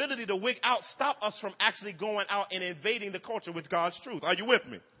on our ability to wig out stop us from actually going out and invading the culture with God's truth. Are you with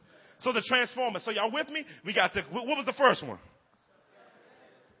me? So the transformers. So y'all with me? What was the first one?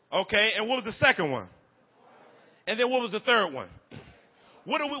 Okay, and what was the second one? And then what was the third one?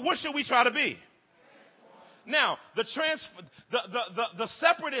 What should we try to be? Now, the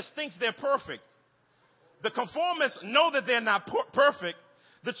separatist thinks they're perfect. The conformists know that they're not perfect.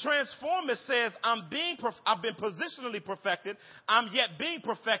 The transformist says, I've been positionally perfected. I'm yet being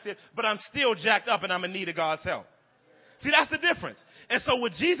perfected, but I'm still jacked up and I'm in need of God's help. See, that's the difference. And so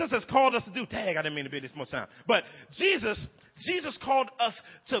what Jesus has called us to do, dang, I didn't mean to be this much time, but Jesus called us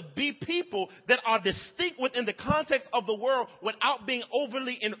to be people that are distinct within the context of the world without being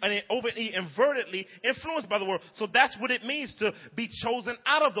overly invertedly influenced by the world. So that's what it means to be chosen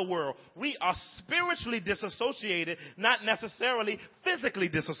out of the world. We are spiritually disassociated, not necessarily physically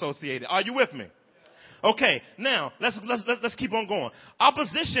disassociated. Are you with me? Okay, now let's keep on going.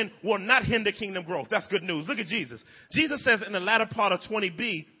 Opposition will not hinder kingdom growth. That's good news. Look at Jesus. Jesus says in the latter part of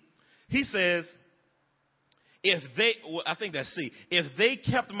 20b, he says, if they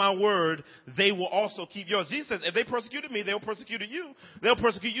kept my word, they will also keep yours. Jesus says, if they persecuted me, they'll persecute you. They'll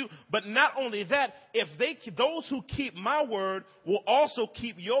persecute you. But not only that, those who keep my word will also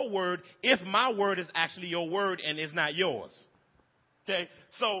keep your word if my word is actually your word and is not yours. Okay,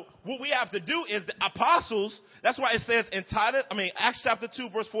 so what we have to do is the apostles, that's why it says in Acts chapter 2,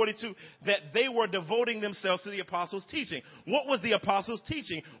 verse 42, that they were devoting themselves to the apostles' teaching. What was the apostles'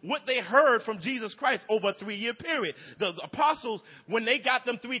 teaching? What they heard from Jesus Christ over a 3-year period. The apostles, when they got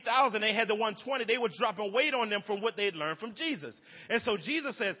them 3,000, they had the 120, they were dropping weight on them from what they'd learned from Jesus. And so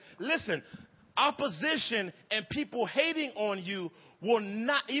Jesus says, listen, opposition and people hating on you will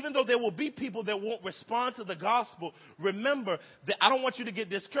not, even though there will be people that won't respond to the gospel, remember that I don't want you to get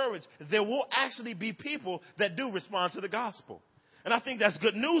discouraged. There will actually be people that do respond to the gospel. And I think that's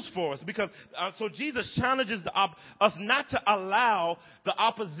good news for us because so Jesus challenges us not to allow the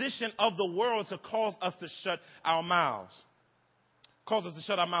opposition of the world to cause us to shut our mouths. Cause us to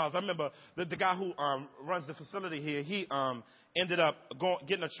shut our mouths. I remember the guy who runs the facility here, he ended up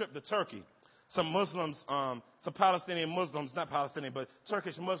getting a trip to Turkey. Some Muslims, some Palestinian Muslims, not Palestinian, but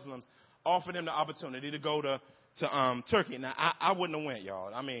Turkish Muslims, offered him the opportunity to go to Turkey. Now, I wouldn't have went,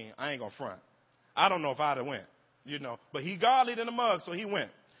 y'all. I mean, I ain't going to front. I don't know if I'd have went, But he godly in the mug, so he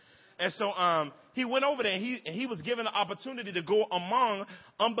went. And so he went over there, and he was given the opportunity to go among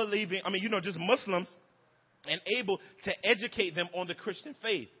unbelieving, just Muslims, and able to educate them on the Christian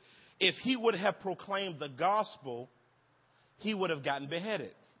faith. If he would have proclaimed the gospel, he would have gotten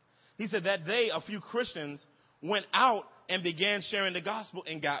beheaded. He said that day a few Christians went out and began sharing the gospel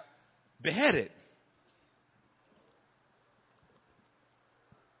and got beheaded.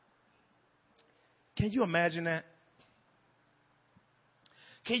 Can you imagine that?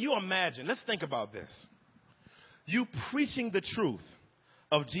 Can you imagine? Let's think about this. You preaching the truth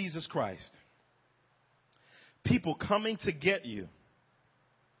of Jesus Christ. People coming to get you.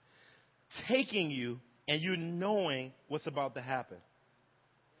 Taking you and you knowing what's about to happen.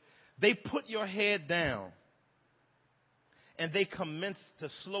 They put your head down and they commence to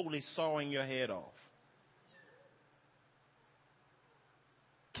slowly sawing your head off.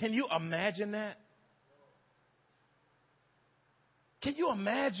 Can you imagine that? Can you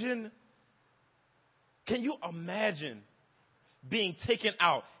imagine being taken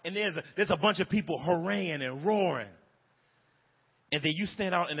out and there's a bunch of people haranguing and roaring, and then you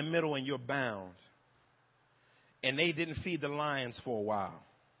stand out in the middle and you're bound, and they didn't feed the lions for a while.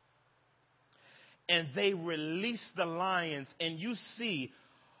 And they release the lions, and you see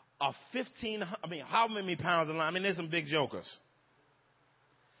how many pounds of lion? There's some big jokers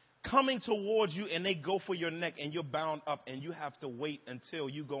coming towards you, and they go for your neck, and you're bound up, and you have to wait until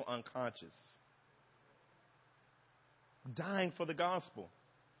you go unconscious. Dying for the gospel.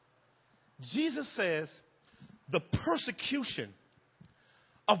 Jesus says the persecution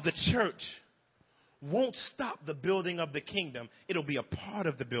of the church won't stop the building of the kingdom. It'll be a part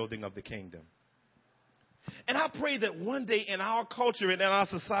of the building of the kingdom. And I pray that one day in our culture and in our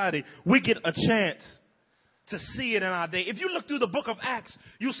society, we get a chance to see it in our day. If you look through the book of Acts,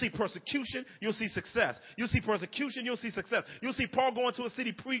 you'll see persecution, you'll see success. You'll see persecution, you'll see success. You'll see Paul going to a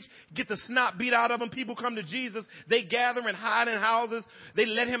city, preach, get the snot beat out of him. People come to Jesus. They gather and hide in houses. They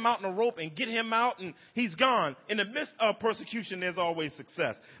let him out in a rope and get him out, and he's gone. In the midst of persecution, there's always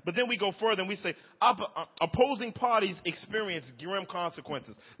success. But then we go further and we say, opposing parties experience grim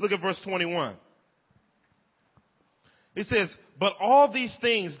consequences. Look at verse 21. It says, but all these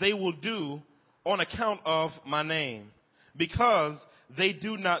things they will do on account of my name, because they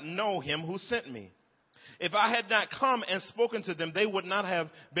do not know him who sent me. If I had not come and spoken to them, they would not have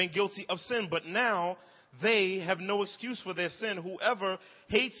been guilty of sin. But now they have no excuse for their sin. Whoever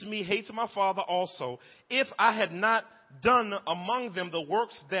hates me hates my Father also. If I had not done among them the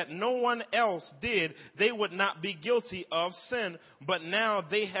works that no one else did, they would not be guilty of sin. But now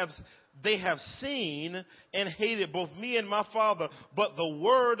they have seen and hated both me and my Father. But the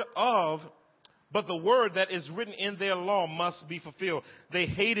word that is written in their law must be fulfilled. They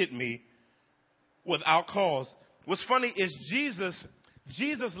hated me without cause. What's funny is Jesus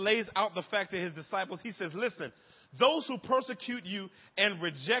lays out the fact to his disciples. He says, listen, those who persecute you and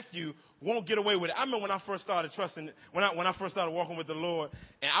reject you won't get away with it. I remember when I first started trusting, when I first started walking with the Lord,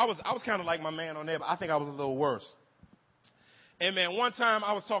 and I was kind of like my man on there, but I think I was a little worse. And man, one time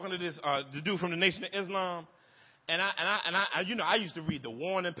I was talking to the dude from the Nation of Islam. And I, you know, I used to read the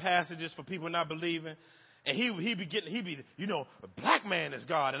warning passages for people not believing. And he'd be, you know, a black man is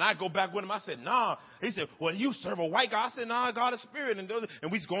God. And I go back with him. I said, nah. He said, well, you serve a white God. I said, nah, God is spirit. And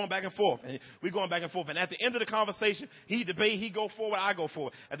we was going back and forth. And we going back and forth. And at the end of the conversation, he debate, he go forward, I go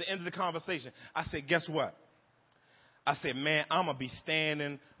forward. At the end of the conversation, I said, guess what? I said, man, I'm going to be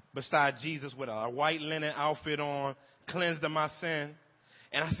standing beside Jesus with a white linen outfit on, cleansed of my sin.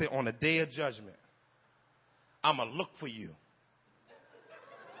 And I said, on the day of judgment, I'm going to look for you.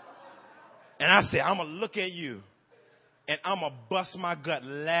 And I said, I'm going to look at you and I'm going to bust my gut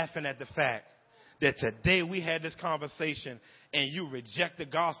laughing at the fact that today we had this conversation and you reject the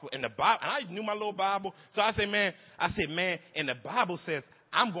gospel. And the Bible, and I knew my little Bible. So I said, man, and the Bible says,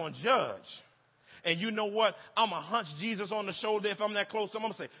 I'm going to judge. And you know what? I'm going to hunch Jesus on the shoulder if I'm that close to him.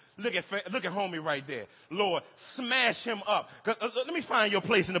 I'm going to say, look at homie right there. Lord, smash him up. Let me find your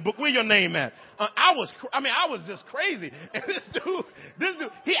place in the book. Where your name at? I was just crazy. And this dude,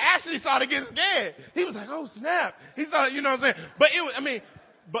 he actually started getting scared. He was like, oh, snap. He started, you know what I'm saying? But it was,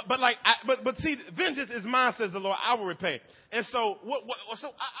 but see, vengeance is mine, says the Lord. I will repay. And so,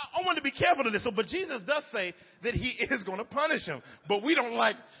 I want to be careful of this. But Jesus does say that he is going to punish him. But we don't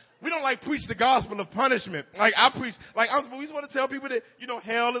like preach the gospel of punishment. Like I preach, we just want to tell people that, you know,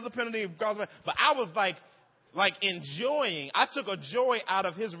 hell is a penalty of God's wrath. But I was like enjoying. I took a joy out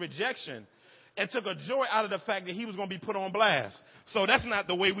of his rejection and took a joy out of the fact that he was going to be put on blast. So that's not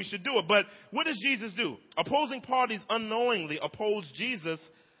the way we should do it. But what does Jesus do? Opposing parties unknowingly oppose Jesus,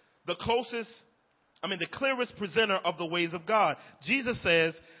 the clearest presenter of the ways of God. Jesus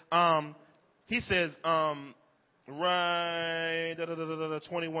says, right,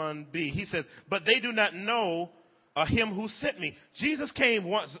 21b. He says, but they do not know him who sent me. Jesus came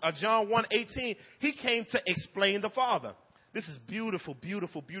once, John 1:18. He came to explain the Father. This is beautiful,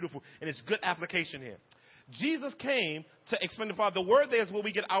 beautiful, beautiful, and it's good application here. Jesus came to explain the Father. The word there is where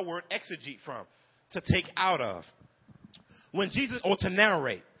we get our word exegete from, to take out of. Or to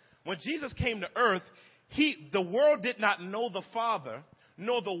narrate. When Jesus came to earth, the world did not know the Father,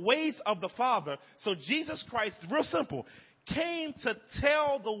 nor the ways of the Father. So Jesus Christ, real simple, came to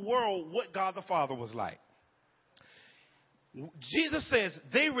tell the world what God the Father was like. Jesus says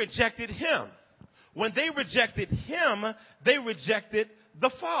they rejected him. When they rejected him, they rejected the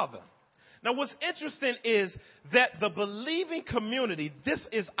Father. Now what's interesting is that the believing community, this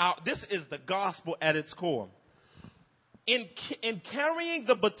is the gospel at its core. In carrying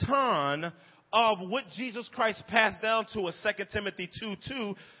the baton of what Jesus Christ passed down to us, 2 Timothy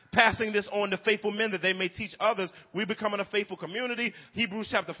 2:2, passing this on to faithful men that they may teach others, we're becoming a faithful community. Hebrews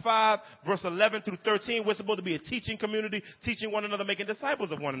chapter 5, verse 11 through 13, we're supposed to be a teaching community, teaching one another, making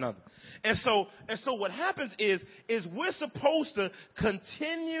disciples of one another. And so what happens is we're supposed to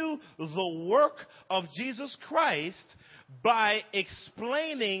continue the work of Jesus Christ by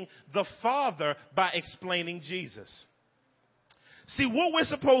explaining the Father, by explaining Jesus. See, what we're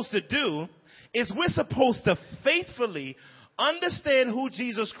supposed to do is we're supposed to faithfully understand who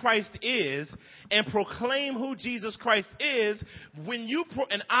Jesus Christ is and proclaim who Jesus Christ is, when you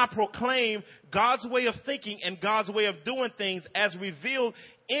and I proclaim God's way of thinking and God's way of doing things as revealed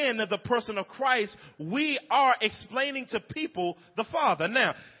in the person of Christ, we are explaining to people the Father.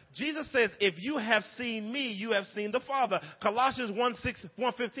 Now, Jesus says, if you have seen me, you have seen the Father. Colossians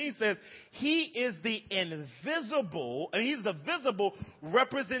 1:15 says, he is the invisible, and he's the visible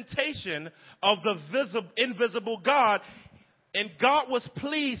representation of the invisible God. And God was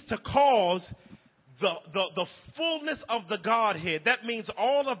pleased to cause the fullness of the Godhead. That means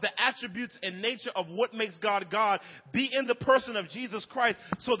all of the attributes and nature of what makes God God be in the person of Jesus Christ,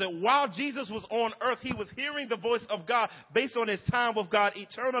 so that while Jesus was on earth, he was hearing the voice of God based on his time with God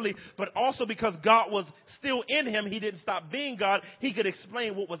eternally, but also because God was still in him, he didn't stop being God. He could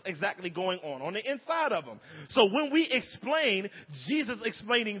explain what was exactly going on the inside of him. So when we explain Jesus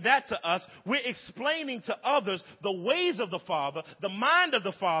explaining that to us, we're explaining to others the ways of the Father, the mind of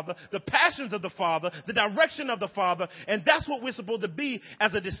the Father, the passions of the Father, the direction of the Father, and that's what we're supposed to be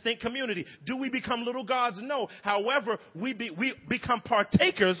as a distinct community. Do we become little gods? No. However, we become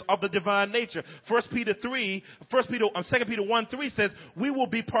partakers of the divine nature. 2 Peter 1:3 says we will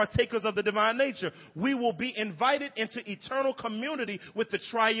be partakers of the divine nature. We will be invited into eternal community with the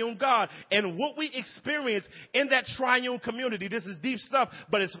triune God. And what we experience in that triune community, this is deep stuff,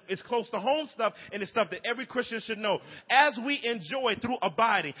 but it's close to home stuff, and it's stuff that every Christian should know. As we enjoy through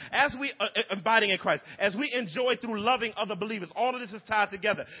abiding, as we abiding in Christ, as we enjoy through loving other believers, all of this is tied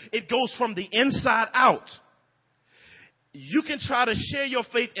together. It goes from the inside out. You can try to share your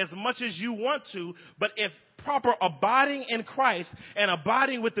faith as much as you want to, but if proper abiding in Christ and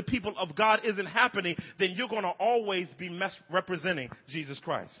abiding with the people of God isn't happening, then you're going to always be misrepresenting Jesus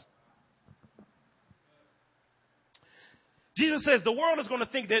Christ. Jesus says the world is going to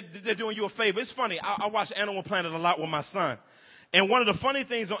think that they're doing you a favor. It's funny. I watch Animal Planet a lot with my son. And one of the funny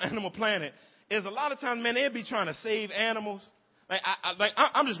things on Animal Planet is a lot of times, man, they'll be trying to save animals.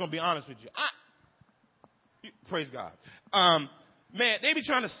 I'm just going to be honest with you. Praise God. Man, they be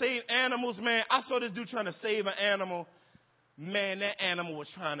trying to save animals, man. I saw this dude trying to save an animal. Man, that animal was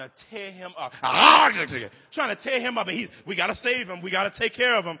trying to tear him up. Trying to tear him up. And we got to save him. We got to take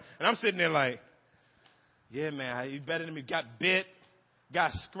care of him. And I'm sitting there like, yeah, man, you better than me. Got bit,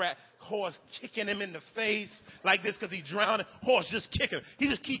 got scratched. Horse kicking him in the face like this because he drowned. Horse just kicking. He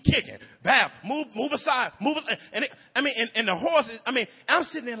just keep kicking. Bam, move aside, move aside. And the horse, I'm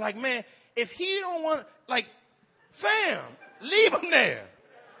sitting there like, man, if he don't want, like, fam, leave him there.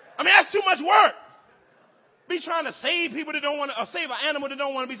 That's too much work. Be trying to save people that don't want to, or save an animal that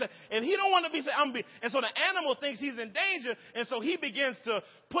don't want to be saved. If he don't want to be saved, and so the animal thinks he's in danger, and so he begins to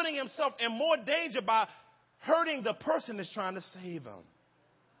putting himself in more danger by hurting the person that's trying to save him.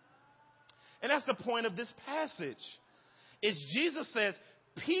 And that's the point of this passage. Is Jesus says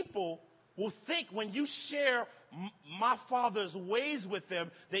people will think when you share my Father's ways with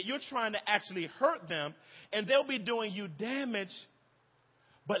them that you're trying to actually hurt them, and they'll be doing you damage.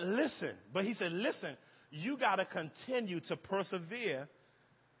 But he said, listen, you got to continue to persevere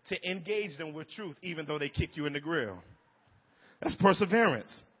to engage them with truth, even though they kick you in the grill. That's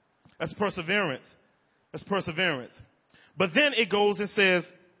perseverance. That's perseverance. That's perseverance. But then it goes and says,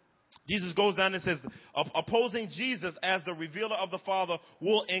 Jesus goes down and says, opposing Jesus as the revealer of the Father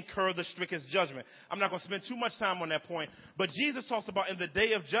will incur the strictest judgment. I'm not going to spend too much time on that point, but Jesus talks about in the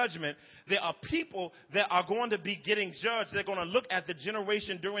day of judgment, there are people that are going to be getting judged. They're going to look at the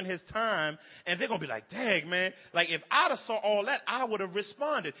generation during his time, and they're going to be like, dang, man, like if I'd have saw all that, I would have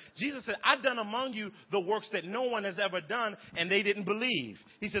responded. Jesus said, I've done among you the works that no one has ever done, and they didn't believe.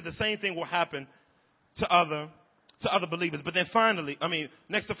 He said the same thing will happen to other believers. But then finally,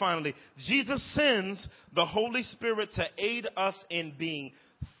 Jesus sends the Holy Spirit to aid us in being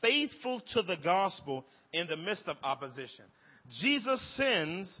faithful to the gospel in the midst of opposition. Jesus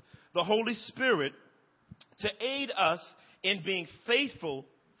sends the Holy Spirit to aid us in being faithful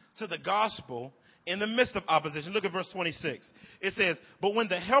to the gospel in the midst of opposition. Look at verse 26. It says, but when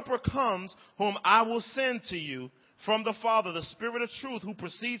the Helper comes, whom I will send to you from the Father, the Spirit of truth who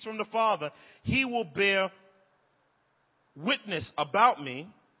proceeds from the Father, he will bear witness about me,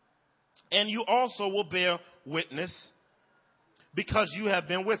 and you also will bear witness because you have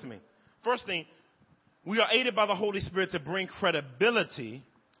been with me. First thing, we are aided by the Holy Spirit to bring credibility,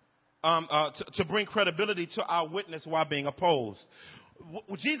 to our witness while being opposed.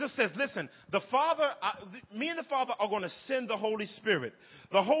 Jesus says, listen, me and the Father are going to send the Holy Spirit.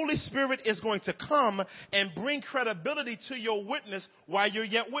 The Holy Spirit is going to come and bring credibility to your witness while you're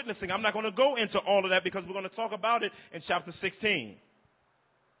yet witnessing. I'm not going to go into all of that because we're going to talk about it in chapter 16.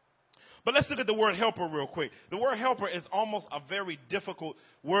 But let's look at the word helper real quick. The word helper is almost a very difficult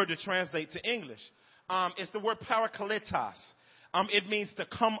word to translate to English. It's the word parakletos. It means to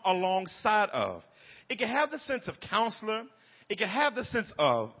come alongside of. It can have the sense of counselor. It can have the sense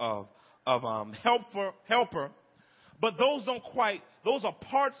of helper. But those are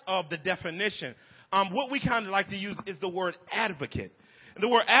parts of the definition. What we kind of like to use is the word advocate. And the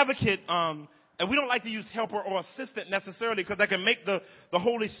word advocate, and we don't like to use helper or assistant necessarily because that can make the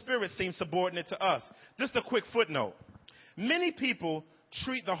Holy Spirit seem subordinate to us. Just a quick footnote. Many people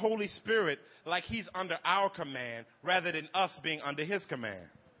treat the Holy Spirit like he's under our command rather than us being under his command.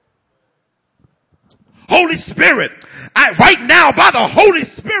 Holy Spirit, right now by the Holy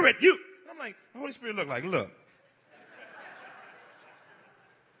Spirit, I'm like, the Holy Spirit look.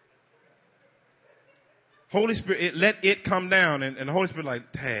 Holy Spirit, let it come down. And the Holy Spirit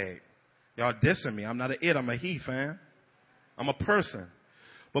like, dang, y'all dissing me. I'm not an it, I'm a he, fam. I'm a person.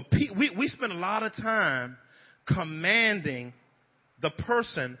 But we spend a lot of time commanding the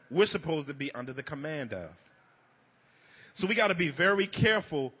person we're supposed to be under the command of. So we got to be very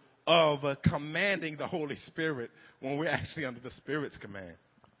careful of commanding the Holy Spirit when we're actually under the Spirit's command.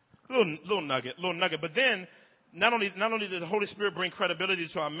 Little nugget. But then, not only did the Holy Spirit bring credibility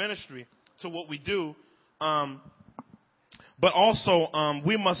to our ministry, to what we do, but also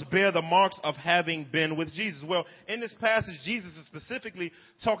we must bear the marks of having been with Jesus. Well, in this passage, Jesus is specifically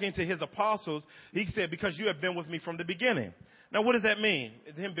talking to his apostles. He said, because you have been with me from the beginning. Now, what does that mean?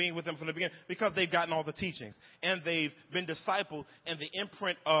 Him being with them from the beginning? Because they've gotten all the teachings and they've been discipled, and the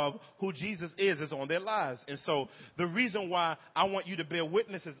imprint of who Jesus is on their lives. And so the reason why I want you to bear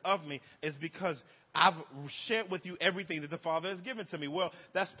witnesses of me is because I've shared with you everything that the Father has given to me. Well,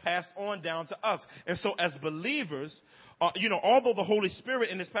 that's passed on down to us. And so as believers, although the Holy Spirit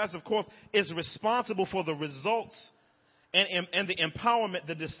in this passage, of course, is responsible for the results and the empowerment,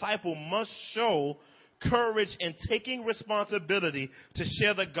 the disciple must show courage in taking responsibility to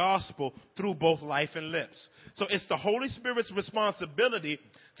share the gospel through both life and lips. So it's the Holy Spirit's responsibility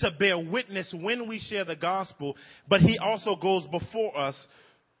to bear witness when we share the gospel, but he also goes before us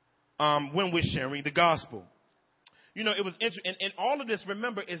when we're sharing the gospel. It was interesting, and all of this,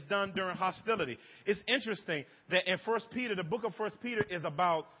 remember, is done during hostility. It's interesting that in 1 Peter, the book of 1 Peter is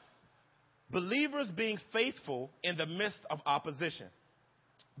about believers being faithful in the midst of opposition.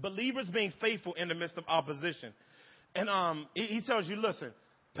 Believers being faithful in the midst of opposition. And he tells you, listen,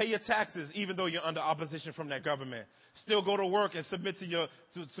 pay your taxes even though you're under opposition from that government. Still go to work and submit to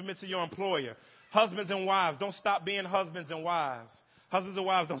your employer. Husbands and wives, don't stop being husbands and wives. Husbands and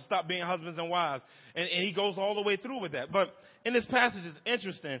wives, don't stop being husbands and wives. And he goes all the way through with that. But in this passage, it's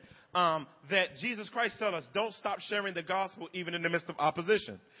interesting that Jesus Christ tells us, don't stop sharing the gospel even in the midst of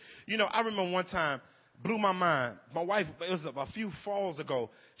opposition. I remember one time, blew my mind. My wife, it was a few falls ago.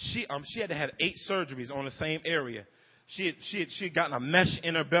 She had to have 8 surgeries on the same area. She had gotten a mesh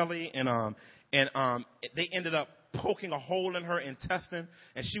in her belly, and they ended up poking a hole in her intestine,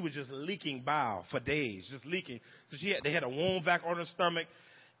 and she was just leaking bile for days, just leaking. So they had a wound vac on her stomach,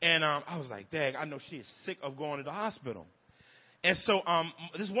 and I was like, dang, I know she is sick of going to the hospital. And so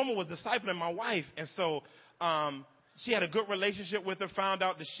this woman was discipling my wife, and so she had a good relationship with her. Found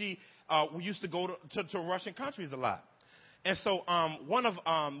out that she we used to go to Russian countries a lot. And so one of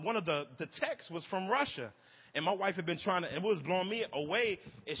the texts was from Russia. And my wife had been trying to, and it was blowing me away,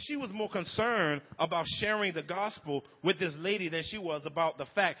 and she was more concerned about sharing the gospel with this lady than she was about the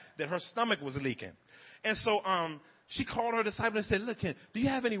fact that her stomach was leaking. And so she called her disciple and said, look, do you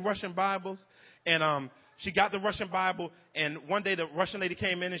have any Russian Bibles? And she got the Russian Bible, and one day the Russian lady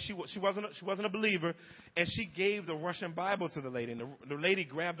came in, and she wasn't a believer, and she gave the Russian Bible to the lady. And the lady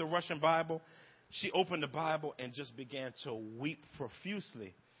grabbed the Russian Bible. She opened the Bible and just began to weep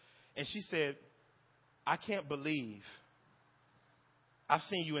profusely. And she said, I can't believe I've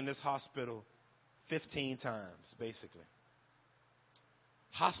seen you in this hospital 15 times, basically.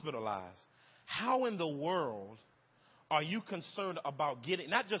 Hospitalized. How in the world are you concerned about getting,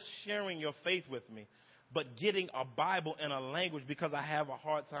 not just sharing your faith with me, but getting a Bible in a language because I have a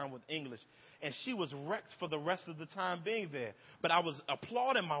hard time with English? And she was wrecked for the rest of the time being there. But I was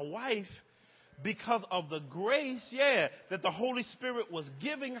applauding my wife because of the grace, that the Holy Spirit was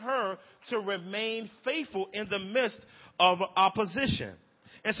giving her to remain faithful in the midst of opposition.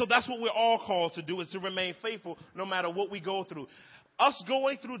 And so that's what we're all called to do, is to remain faithful no matter what we go through. Us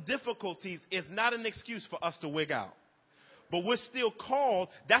going through difficulties is not an excuse for us to wig out. But we're still called,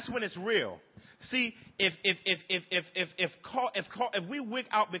 that's when it's real. See, if we wig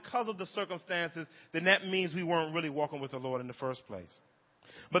out because of the circumstances, then that means we weren't really walking with the Lord in the first place.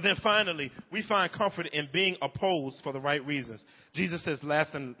 But then finally, we find comfort in being opposed for the right reasons. Jesus says,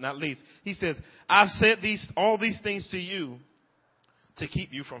 last and not least, he says, I've said all these things to you to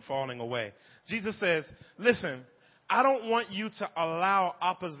keep you from falling away. Jesus says, listen, I don't want you to allow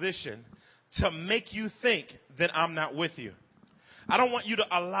opposition to make you think that I'm not with you. I don't want you to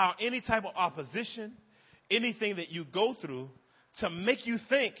allow any type of opposition, anything that you go through to make you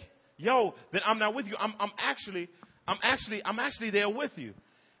think, that I'm not with you. I'm actually there with you.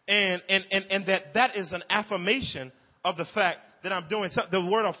 And that is an affirmation of the fact that I'm doing something. The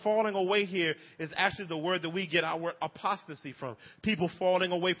word of falling away here is actually the word that we get our word apostasy from. People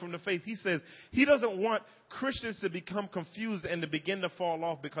falling away from the faith. He says he doesn't want Christians to become confused and to begin to fall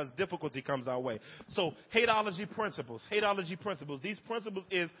off because difficulty comes our way. So hateology principles. These principles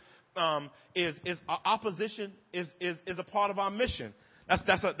is opposition is a part of our mission.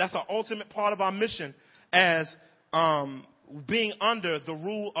 That's an ultimate part of our mission as being under the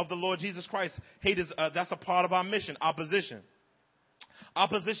rule of the Lord Jesus Christ. Hate is that's a part of our mission. Opposition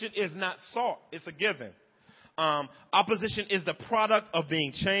is not sought; it's a given. Opposition is the product of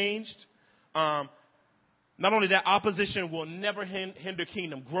being changed. Not only that, opposition will never hinder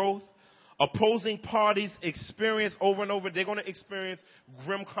kingdom growth. Opposing parties experience over and over, they're going to experience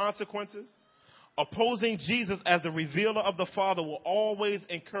grim consequences. Opposing Jesus as the revealer of the Father will always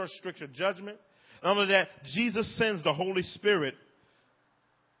incur stricter judgment. Not only that, Jesus sends the Holy Spirit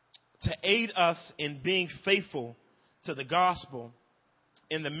to aid us in being faithful to the gospel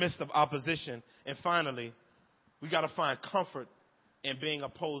in the midst of opposition. And finally, we got to find comfort in being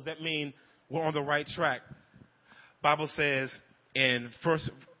opposed. That means we're on the right track. Bible says in 1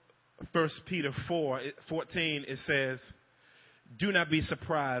 Peter 4:14, it says, do not be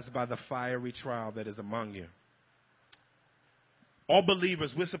surprised by the fiery trial that is among you. All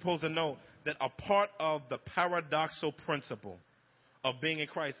believers, we're supposed to know that a part of the paradoxical principle of being in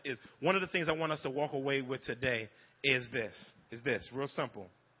Christ is one of the things I want us to walk away with today is this, real simple.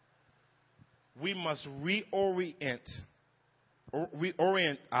 We must reorient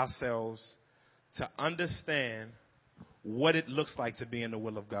ourselves to understand what it looks like to be in the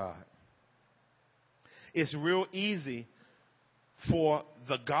will of God. It's real easy for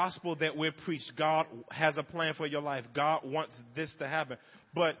the gospel that we're preached. God has a plan for your life. God wants this to happen.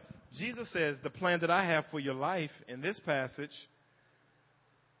 But Jesus says the plan that I have for your life in this passage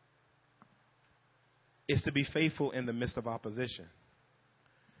is to be faithful in the midst of opposition.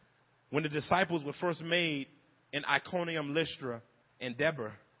 When the disciples were first made in Iconium, Lystra, and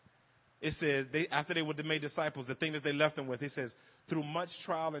Deborah, it says after they were made disciples, the thing that they left them with, it says, through much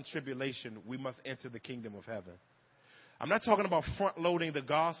trial and tribulation, we must enter the kingdom of heaven. I'm not talking about front-loading the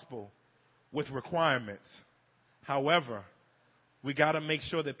gospel with requirements. However, we got to make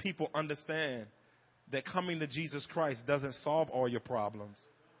sure that people understand that coming to Jesus Christ doesn't solve all your problems,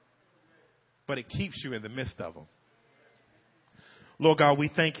 but it keeps you in the midst of them. Lord God, we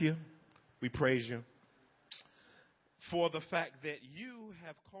thank you. We praise you for the fact that you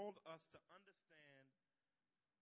have called us to understand.